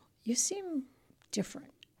 "Oh, you seem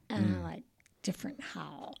different," and I'm like, "Different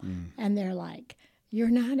how?" And they're like, "You're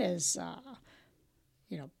not as."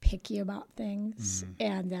 Picky about things,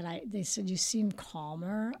 and that they said you seem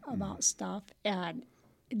calmer about stuff, and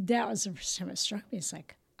that was the first time it struck me. It's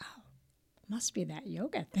like, oh, it must be that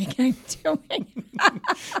yoga thing I'm doing,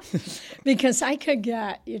 because I could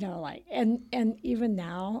get, and even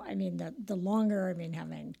now, I mean, the longer,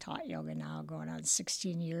 having taught yoga now going on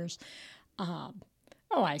 16 years,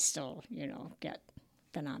 I still, get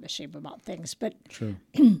been out of shape about things, but sure.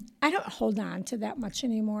 I don't hold on to that much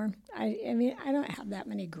anymore. I mean, I don't have that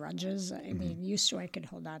many grudges. I mean, used to I could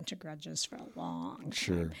hold on to grudges for a long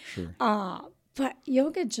time. Sure. But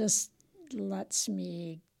yoga just lets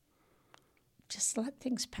me just let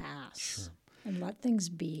things pass and let things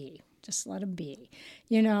be. Just let them be,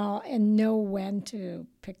 and know when to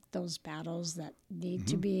pick those battles that need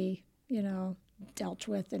to be, dealt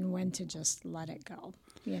with, and when to just let it go,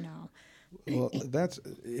 Well, that's,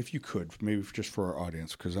 if you could, maybe just for our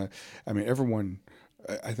audience, because I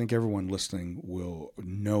think everyone listening will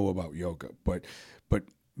know about yoga, but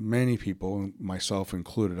many people, myself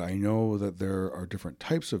included, I know that there are different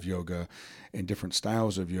types of yoga and different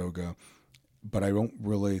styles of yoga, but I don't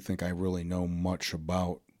really think I really know much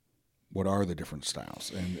about what are the different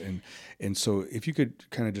styles, and so if you could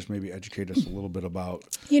kind of just maybe educate us a little bit about.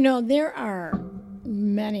 There are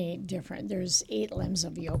many different. There's 8 limbs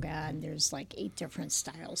of yoga, and there's like 8 different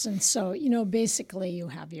styles. And so basically you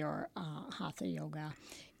have your hatha yoga,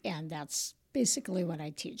 and that's basically what I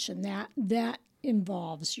teach, and that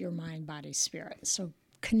involves your mind, body, spirit. So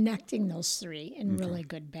connecting those 3 in really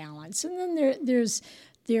good balance, and then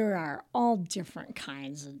there are all different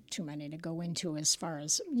kinds, of too many to go into, as far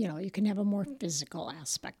as, you can have a more physical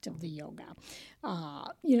aspect of the yoga,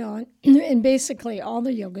 and basically all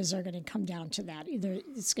the yogas are going to come down to that. Either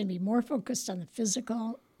it's going to be more focused on the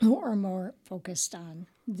physical or more focused on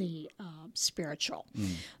the spiritual,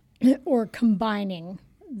 or combining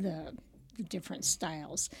the different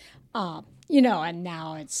styles. You know, and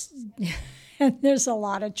now it's and there's a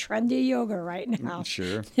lot of trendy yoga right now.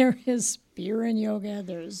 Sure. There is spear in yoga.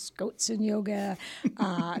 There's goats in yoga.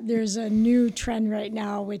 There's a new trend right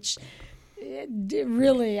now, which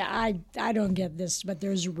really I don't get this, but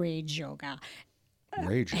there's rage yoga.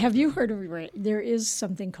 Rage. Have you heard of rage? There is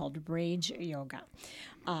something called rage yoga.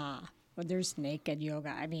 Well, there's naked yoga.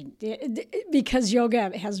 I mean, because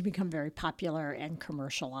yoga has become very popular and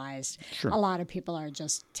commercialized, Sure. a lot of people are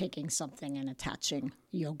just taking something and attaching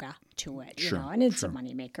yoga to it, you Sure, know, and it's sure. a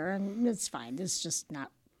moneymaker, and it's fine. It's just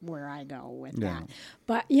not where I go with Yeah. that.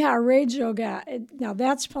 But yeah, rage yoga, now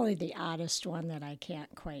that's probably the oddest one that I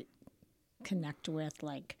can't quite connect with.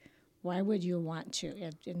 Like, why would you want to?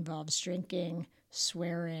 It involves drinking,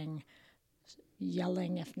 swearing,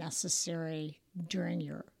 yelling if necessary during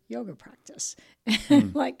your yoga practice.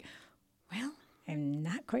 Like, well, I'm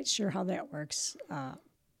not quite sure how that works,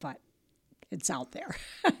 but it's out there.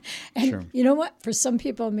 And Sure. you know what? For some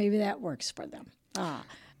people, maybe that works for them.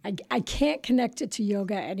 I can't connect it to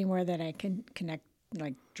yoga anywhere that I can connect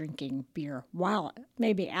like drinking beer while,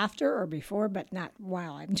 maybe after or before, but not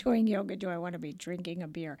while I'm doing yoga. Do I want to be drinking a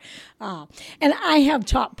beer? And I have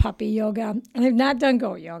taught puppy yoga, and I've not done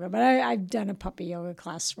goat yoga, but I've done a puppy yoga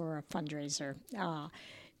class for a fundraiser.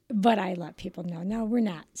 But I let people know, no, we're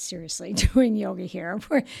not seriously doing yoga here.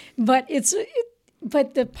 But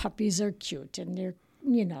but the puppies are cute, and they're,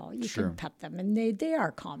 you know, you Sure. can pet them, and they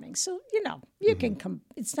are calming. So, you know, you can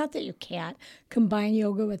it's not that you can't combine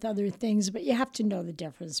yoga with other things, but you have to know the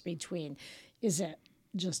difference between, is it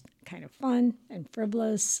just kind of fun and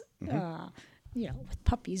frivolous, you know, with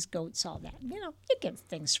puppies, goats, all that. You know, you get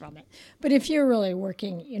things from it. But if you're really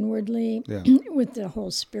working inwardly Yeah. with the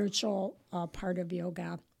whole spiritual part of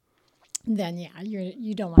yoga, then yeah,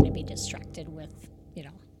 you don't want to be distracted with, you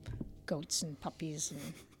know, goats and puppies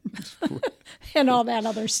and and all that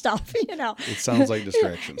other stuff, you know. It sounds like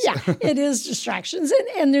distractions. Yeah, it is distractions,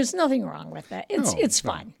 and there's nothing wrong with that. It's No, it's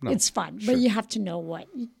no, fun. no. It's fun, Sure. but you have to know what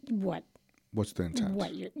What's the intent?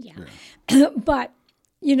 you're yeah. But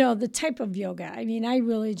you know, the type of yoga. I mean, I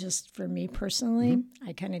really just, for me personally,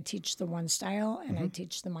 I kind of teach the one style, and I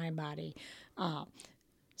teach the mind body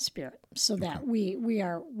spirit, so that we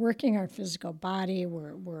are working our physical body.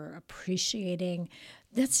 We're appreciating.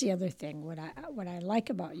 That's the other thing. What I like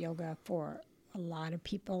about yoga for a lot of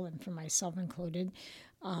people, and for myself included,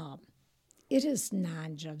 it is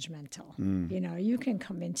non-judgmental. You know, you can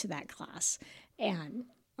come into that class and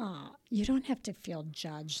you don't have to feel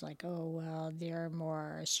judged, like, oh, well, they're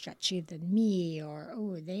more stretchy than me, or,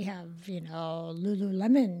 oh, they have, you know,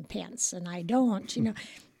 Lululemon pants and I don't, you know.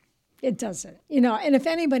 It doesn't, you know. And if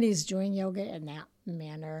anybody's doing yoga in that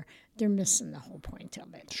manner, they're missing the whole point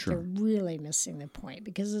of it. Sure. They're really missing the point,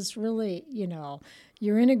 because it's really, you know,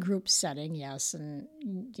 you're in a group setting, yes, and,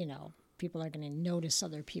 you know, people are going to notice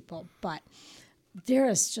other people, but there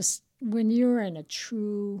is just, when you're in a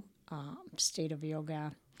true state of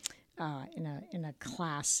yoga, in a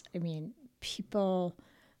class, I mean, people,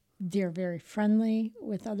 they're very friendly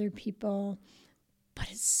with other people, but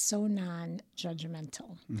it's so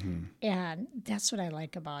non-judgmental. And that's what I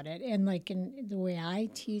like about it. And like in the way I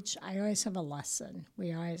teach, I always have a lesson.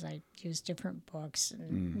 I use different books,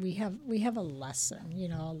 and we have a lesson, you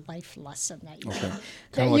know, a life lesson that you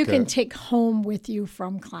Kinda like can take home with you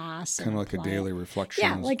from class. Kind of like a daily reflection.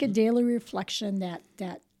 Yeah, like a daily reflection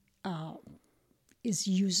that is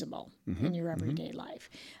usable in your everyday life.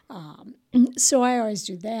 So I always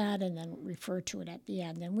do that, and then refer to it at the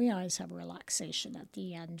end. And we always have relaxation at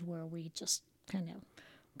the end, where we just kind of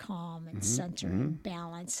calm and center and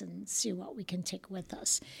balance and see what we can take with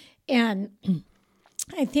us. And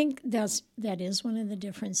I think that is one of the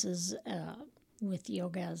differences with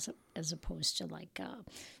yoga as opposed to like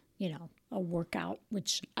you know, a workout,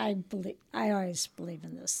 which I always believe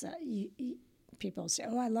in this. People say,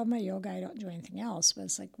 oh, I love my yoga, I don't do anything else. But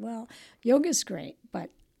it's like, well, yoga's great, but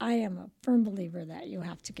I am a firm believer that you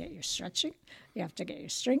have to get your stretching, you have to get your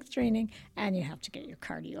strength training, and you have to get your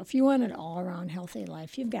cardio. If you want an all-around healthy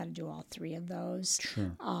life, you've got to do all three of those.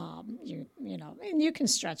 Sure. You know, and you can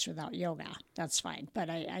stretch without yoga. That's fine. But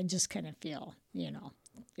I just kind of feel, you know,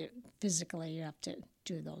 physically you have to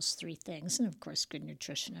do those three things. And, of course, good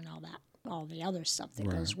nutrition and all that, all the other stuff that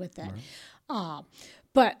goes with it. Right.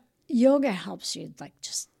 But yoga helps you, like,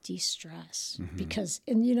 just de-stress. Because,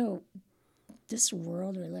 and, you know, this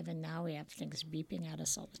world we live in now, we have things beeping at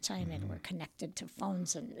us all the time, and we're connected to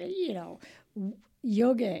phones. And, you know,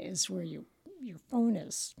 yoga is where your phone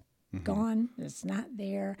is gone, it's not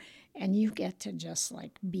there, and you get to just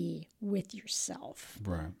like be with yourself.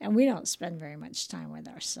 Right. And we don't spend very much time with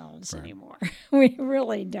ourselves Right. anymore. We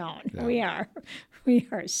really don't. Yeah. We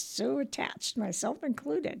are so attached, myself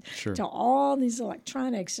included, Sure. to all these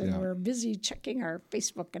electronics, and Yeah. we're busy checking our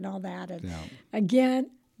Facebook and all that. And Yeah.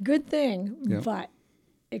 again, good thing, Yeah. but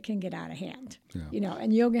it can get out of hand. Yeah.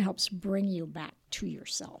 And yoga helps bring you back to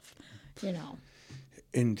yourself.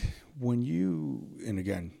 And when and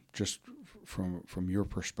again, just from your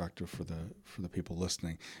perspective for the people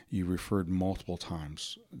listening, you referred multiple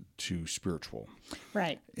times to spiritual,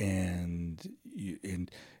 Right. and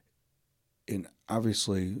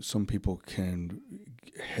obviously some people can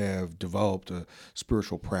have developed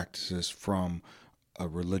spiritual practices from a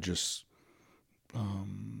religious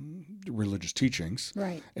teachings,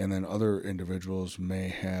 Right. and then other individuals may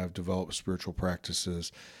have developed spiritual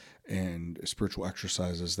practices and spiritual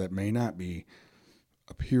exercises that may not be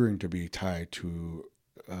appearing to be tied to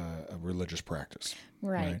a religious practice.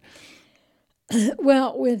 Right.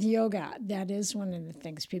 Well, with yoga, that is one of the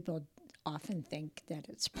things people often think that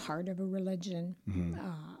it's part of a religion,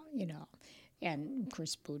 and of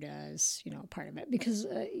course Buddha is, part of it because,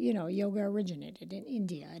 yoga originated in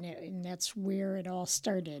India and that's where it all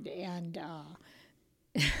started. And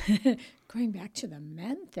going back to the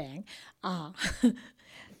men thing,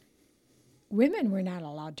 women were not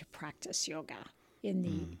allowed to practice yoga in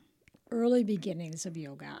the early beginnings of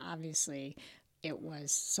yoga. Obviously, it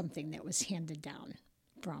was something that was handed down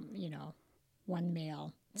from, one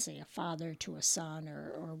male, say a father to a son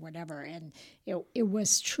or whatever. And it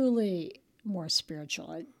was truly more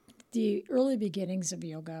spiritual. The early beginnings of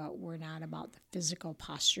yoga were not about the physical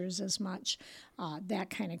postures as much. That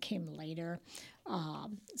kind of came later.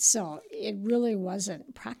 So it really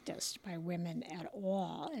wasn't practiced by women at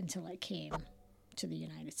all until it came to the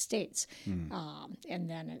United States. And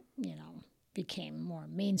then it, became more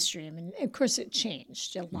mainstream. And of course it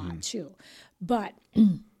changed a lot too. But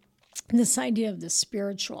this idea of the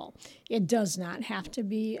spiritual, it does not have to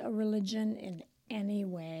be a religion in any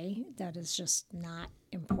way. That is just not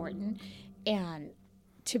important. And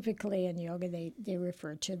typically in yoga, they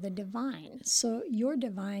refer to the divine. So your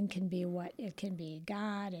divine can be it can be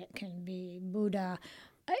God, it can be Buddha,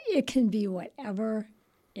 it can be whatever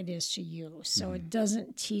it is to you. So it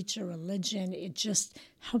doesn't teach a religion. It just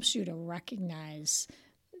helps you to recognize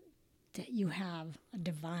that you have a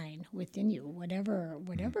divine within you, whatever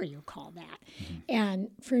you call that.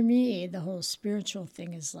 And for me, the whole spiritual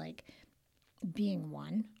thing is like being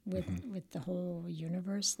one with the whole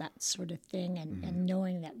universe, that sort of thing, and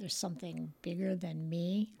knowing that there's something bigger than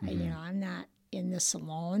me. I'm not in this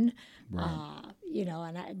alone. Right.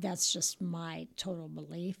 That's just my total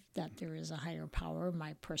belief that there is a higher power.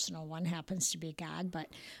 My personal one happens to be God, but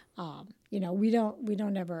we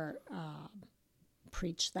don't ever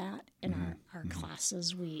preach that in our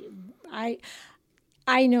classes.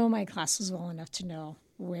 I know my classes well enough to know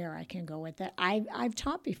where I can go with it. I've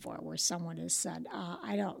taught before where someone has said,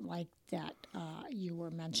 I don't like that you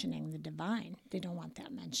were mentioning the divine. They don't want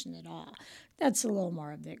that mentioned at all. That's a little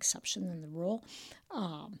more of the exception than the rule.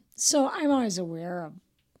 So I'm always aware of,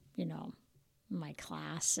 my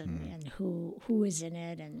class and who is in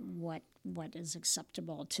it and what is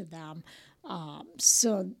acceptable to them.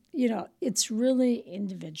 So it's really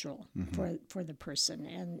individual for the person,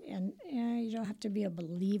 and you don't have to be a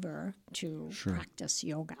believer to practice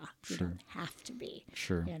yoga. You don't have to be.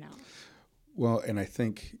 Sure. Well, and I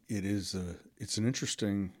think it's an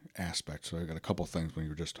interesting aspect. So I got a couple things when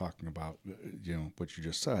you were just talking about what you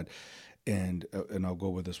just said, and I'll go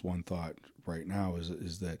with this one thought right now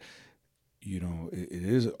is that it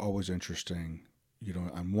is always interesting.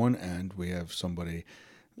 On one end we have somebody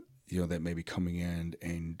that may be coming in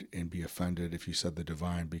and be offended if you said the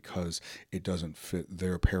divine because it doesn't fit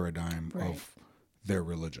their paradigm of their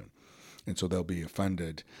religion. And so they'll be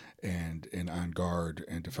offended and on guard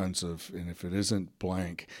and defensive. And if it isn't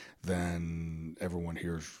blank, then everyone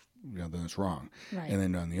hears, then it's wrong. Right. And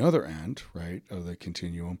then on the other end, right, of the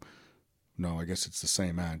continuum, no, I guess it's the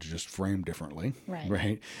same end, just framed differently,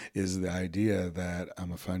 right, is the idea that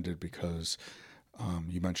I'm offended because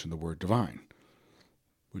you mentioned the word divine,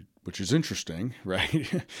 which is interesting,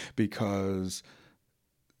 right, because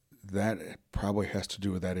that probably has to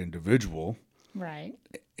do with that individual. Right.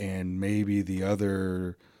 And maybe the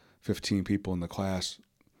other 15 people in the class,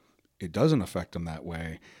 it doesn't affect them that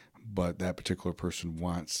way, but that particular person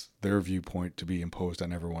wants their viewpoint to be imposed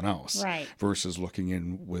on everyone else. Right. Versus looking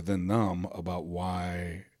in within them about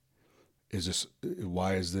why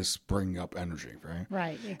why is this bringing up energy, right?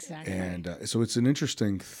 Right, exactly. And so it's an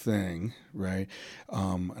interesting thing, right?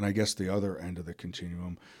 And I guess the other end of the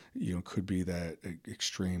continuum, could be that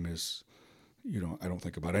extreme is, I don't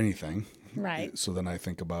think about anything. Right. So then I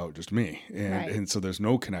think about just me. Right. And so there's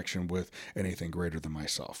no connection with anything greater than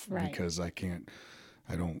myself, Right. because I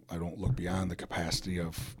don't look beyond the capacity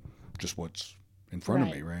of just what's in front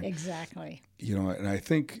of me, right? Exactly. And I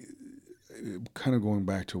think kind of going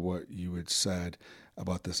back to what you had said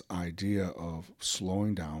about this idea of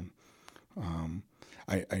slowing down.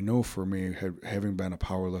 I know for me, having been a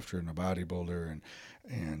power lifter and a bodybuilder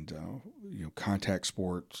and contact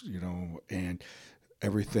sports, and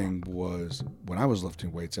everything was, when I was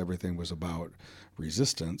lifting weights, everything was about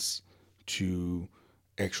resistance to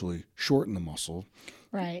actually shorten the muscle,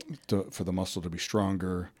 right, for the muscle to be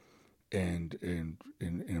stronger, and in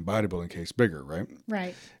a bodybuilding case, bigger, right?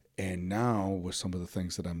 Right. And now with some of the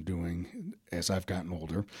things that I'm doing as I've gotten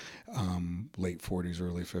older, late 40s,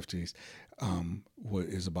 early 50s, what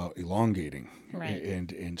is about elongating, right,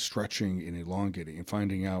 and stretching and elongating, and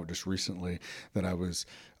finding out just recently that I was,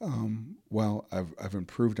 I've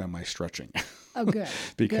improved on my stretching. Oh, good.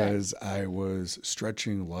 Because good. I was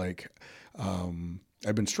stretching like,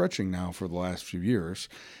 I've been stretching now for the last few years,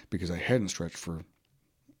 because I hadn't stretched for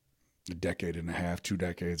a decade and a half, 2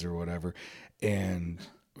 decades or whatever.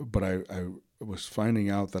 But I was finding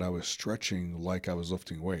out that I was stretching like I was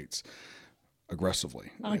lifting weights aggressively.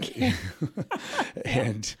 Okay.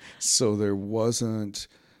 And so there wasn't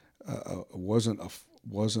a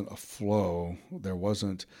flow. There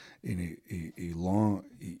wasn't a long,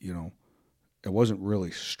 it wasn't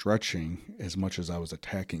really stretching as much as I was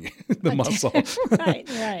attacking the muscle. Right.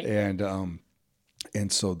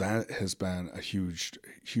 And so that has been a huge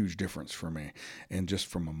difference for me, and just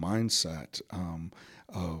from a mindset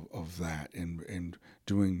of that, and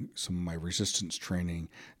doing some of my resistance training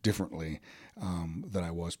differently than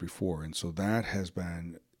I was before. And so that has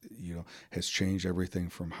been, has changed everything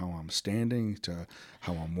from how I'm standing to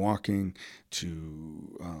how I'm walking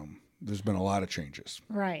to, there's been a lot of changes.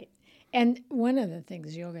 Right. And one of the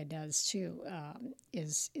things yoga does too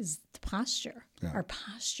is the posture, our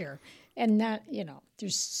posture, and that,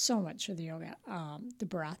 there's so much with yoga. The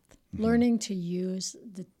breath, learning to use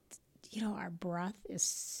our breath is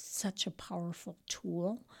such a powerful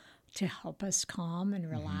tool to help us calm and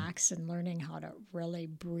relax, and learning how to really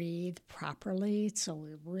breathe properly. So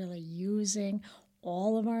we're really using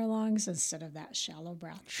all of our lungs instead of that shallow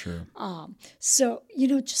breath. Sure. So,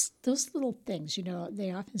 just those little things,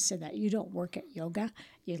 they often say that you don't work at yoga,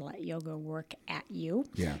 you let yoga work at you.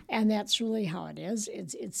 Yeah. And that's really how it is.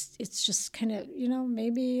 It's just kind of,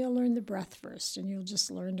 maybe you'll learn the breath first, and you'll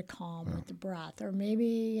just learn to calm with the breath. Or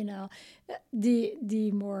maybe,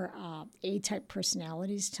 the more A-type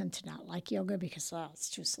personalities tend to not like yoga because,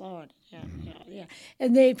 it's too slow. Yeah.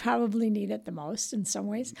 And they probably need it the most in some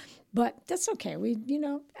ways. But that's okay.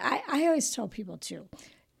 I always tell people too,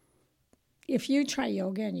 if you try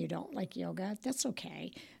yoga and you don't like yoga, that's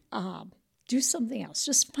okay. Do something else.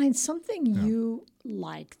 Just find something you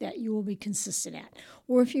like that you will be consistent at.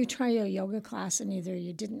 Or if you try a yoga class and either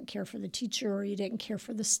you didn't care for the teacher or you didn't care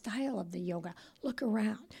for the style of the yoga, look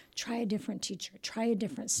around. Try a different teacher. Try a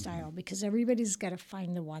different style, because everybody's got to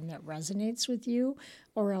find the one that resonates with you,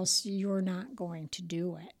 or else you're not going to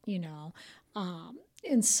do it,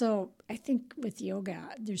 And so I think with yoga,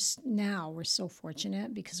 we're so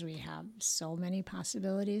fortunate because we have so many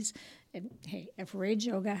possibilities. And hey, if Rage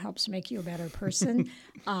Yoga helps make you a better person,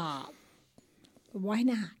 why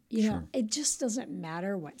not? Sure. It just doesn't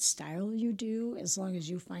matter what style you do, as long as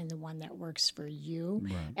you find the one that works for you,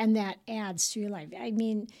 Right. and that adds to your life. I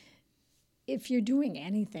mean, if you're doing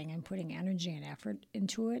anything and putting energy and effort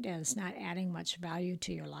into it and it's not adding much value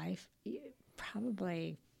to your life, you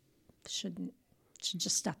probably should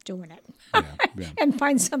just stop doing it. Yeah. And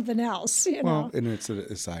find something else, Well, and it's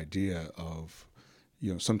this idea of,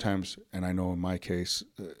 sometimes, and I know in my case,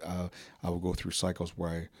 I will go through cycles where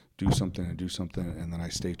I do something, and then I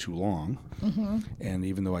stay too long. Mm-hmm. And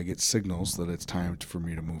even though I get signals that it's time for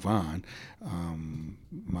me to move on,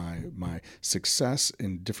 my success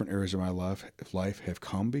in different areas of my life have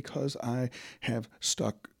come because I have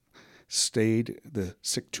stayed the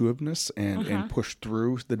stick-to-itiveness and pushed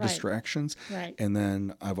through the distractions. Right. And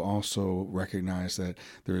then I've also recognized that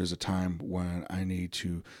there is a time when I need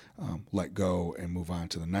to let go and move on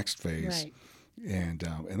to the next phase. Right. And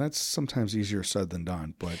that's sometimes easier said than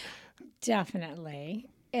done, but definitely.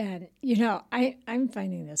 And, I'm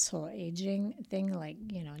finding this whole aging thing, like,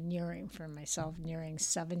 nearing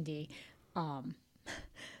 70,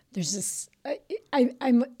 there's this,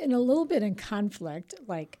 I'm in a little bit in conflict,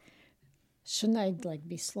 like, shouldn't I like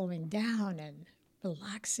be slowing down and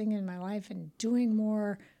relaxing in my life and doing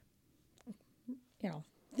more,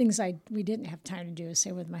 things we didn't have time to do,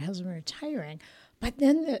 say with my husband retiring. But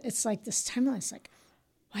then it's like this timeline. It's like,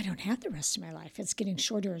 I don't have the rest of my life. It's getting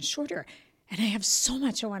shorter and shorter. And I have so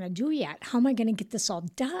much I want to do yet. How am I going to get this all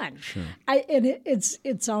done? Sure.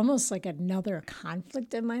 It's almost like another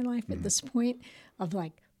conflict in my life at this point of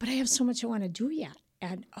like, but I have so much I want to do yet.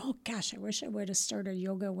 And oh gosh, I wish I would have started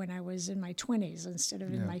yoga when I was in my 20s instead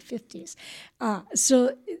of in my 50s.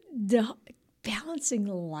 So the balancing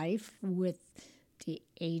life with the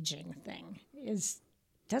aging thing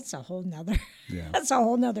that's a whole nother that's a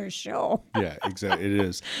whole nother show. Yeah, exactly. It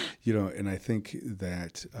is, and I think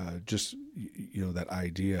that just, that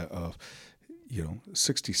idea of,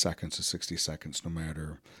 60 seconds is 60 seconds, no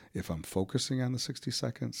matter if I'm focusing on the 60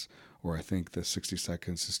 seconds or I think the 60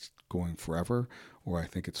 seconds is going forever or I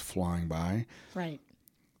think it's flying by. Right.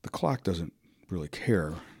 The clock doesn't really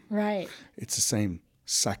care. Right. It's the same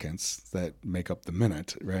seconds that make up the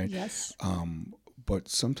minute, right? Yes. But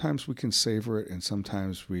sometimes we can savor it and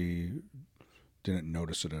sometimes we didn't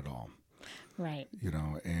notice it at all. Right.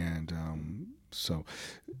 And so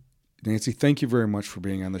Nancy, thank you very much for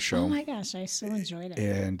being on the show. Oh my gosh, I so enjoyed it.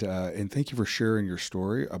 And thank you for sharing your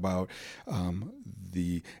story about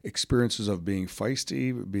the experiences of being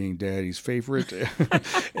feisty, being daddy's favorite,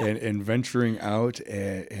 and venturing out.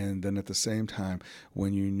 And then at the same time,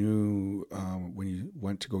 when you knew, when you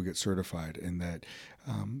went to go get certified, and that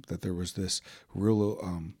there was this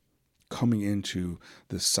real coming into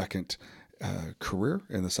the second career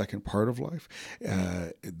and the second part of life,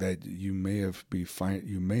 that you may have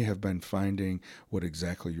been finding what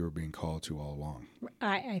exactly you were being called to all along.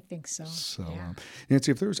 I think so. So, yeah.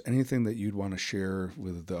 Nancy, if there was anything that you'd want to share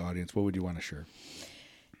with the audience, what would you want to share?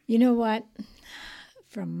 You know what?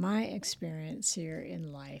 From my experience here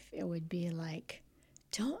in life, it would be like,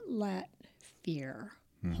 don't let fear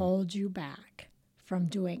hold you back from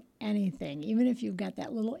doing anything, even if you've got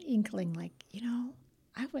that little inkling, like,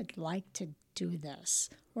 I would like to do this,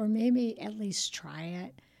 or maybe at least try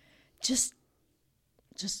it. Just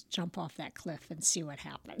jump off that cliff and see what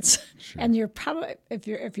happens. Sure. And you're probably,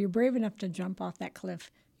 if you're brave enough to jump off that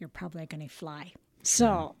cliff, you're probably going to fly.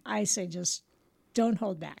 So I say, just don't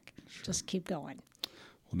hold back. Sure. Just keep going.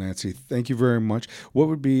 Well, Nancy, thank you very much. What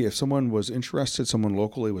would be, if someone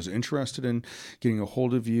locally was interested in getting a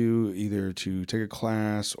hold of you, either to take a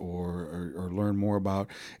class or learn more about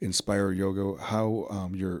Inspire Yoga, how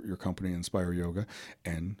your company Inspire Yoga,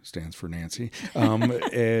 N stands for Nancy,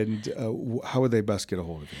 and how would they best get a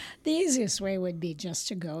hold of you? The easiest way would be just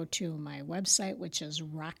to go to my website, which is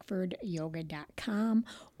rockfordyoga.com,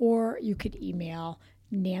 or you could email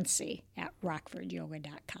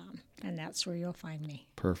Nancy@rockfordyoga.com, and that's where you'll find me.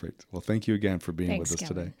 Perfect. Well, thank you again for being Thanks, with us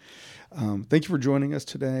Kevin. today. Thank you for joining us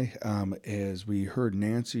today as we heard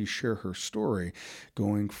Nancy share her story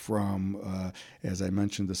going from, as I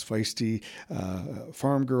mentioned, this feisty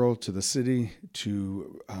farm girl to the city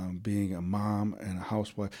to being a mom and a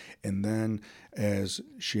housewife. And then as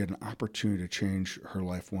she had an opportunity to change her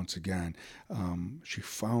life once again, she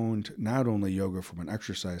found not only yoga from an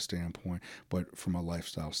exercise standpoint, but from a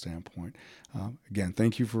lifestyle standpoint. Again,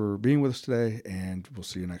 thank you for being with us today, and we'll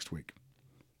see you next week.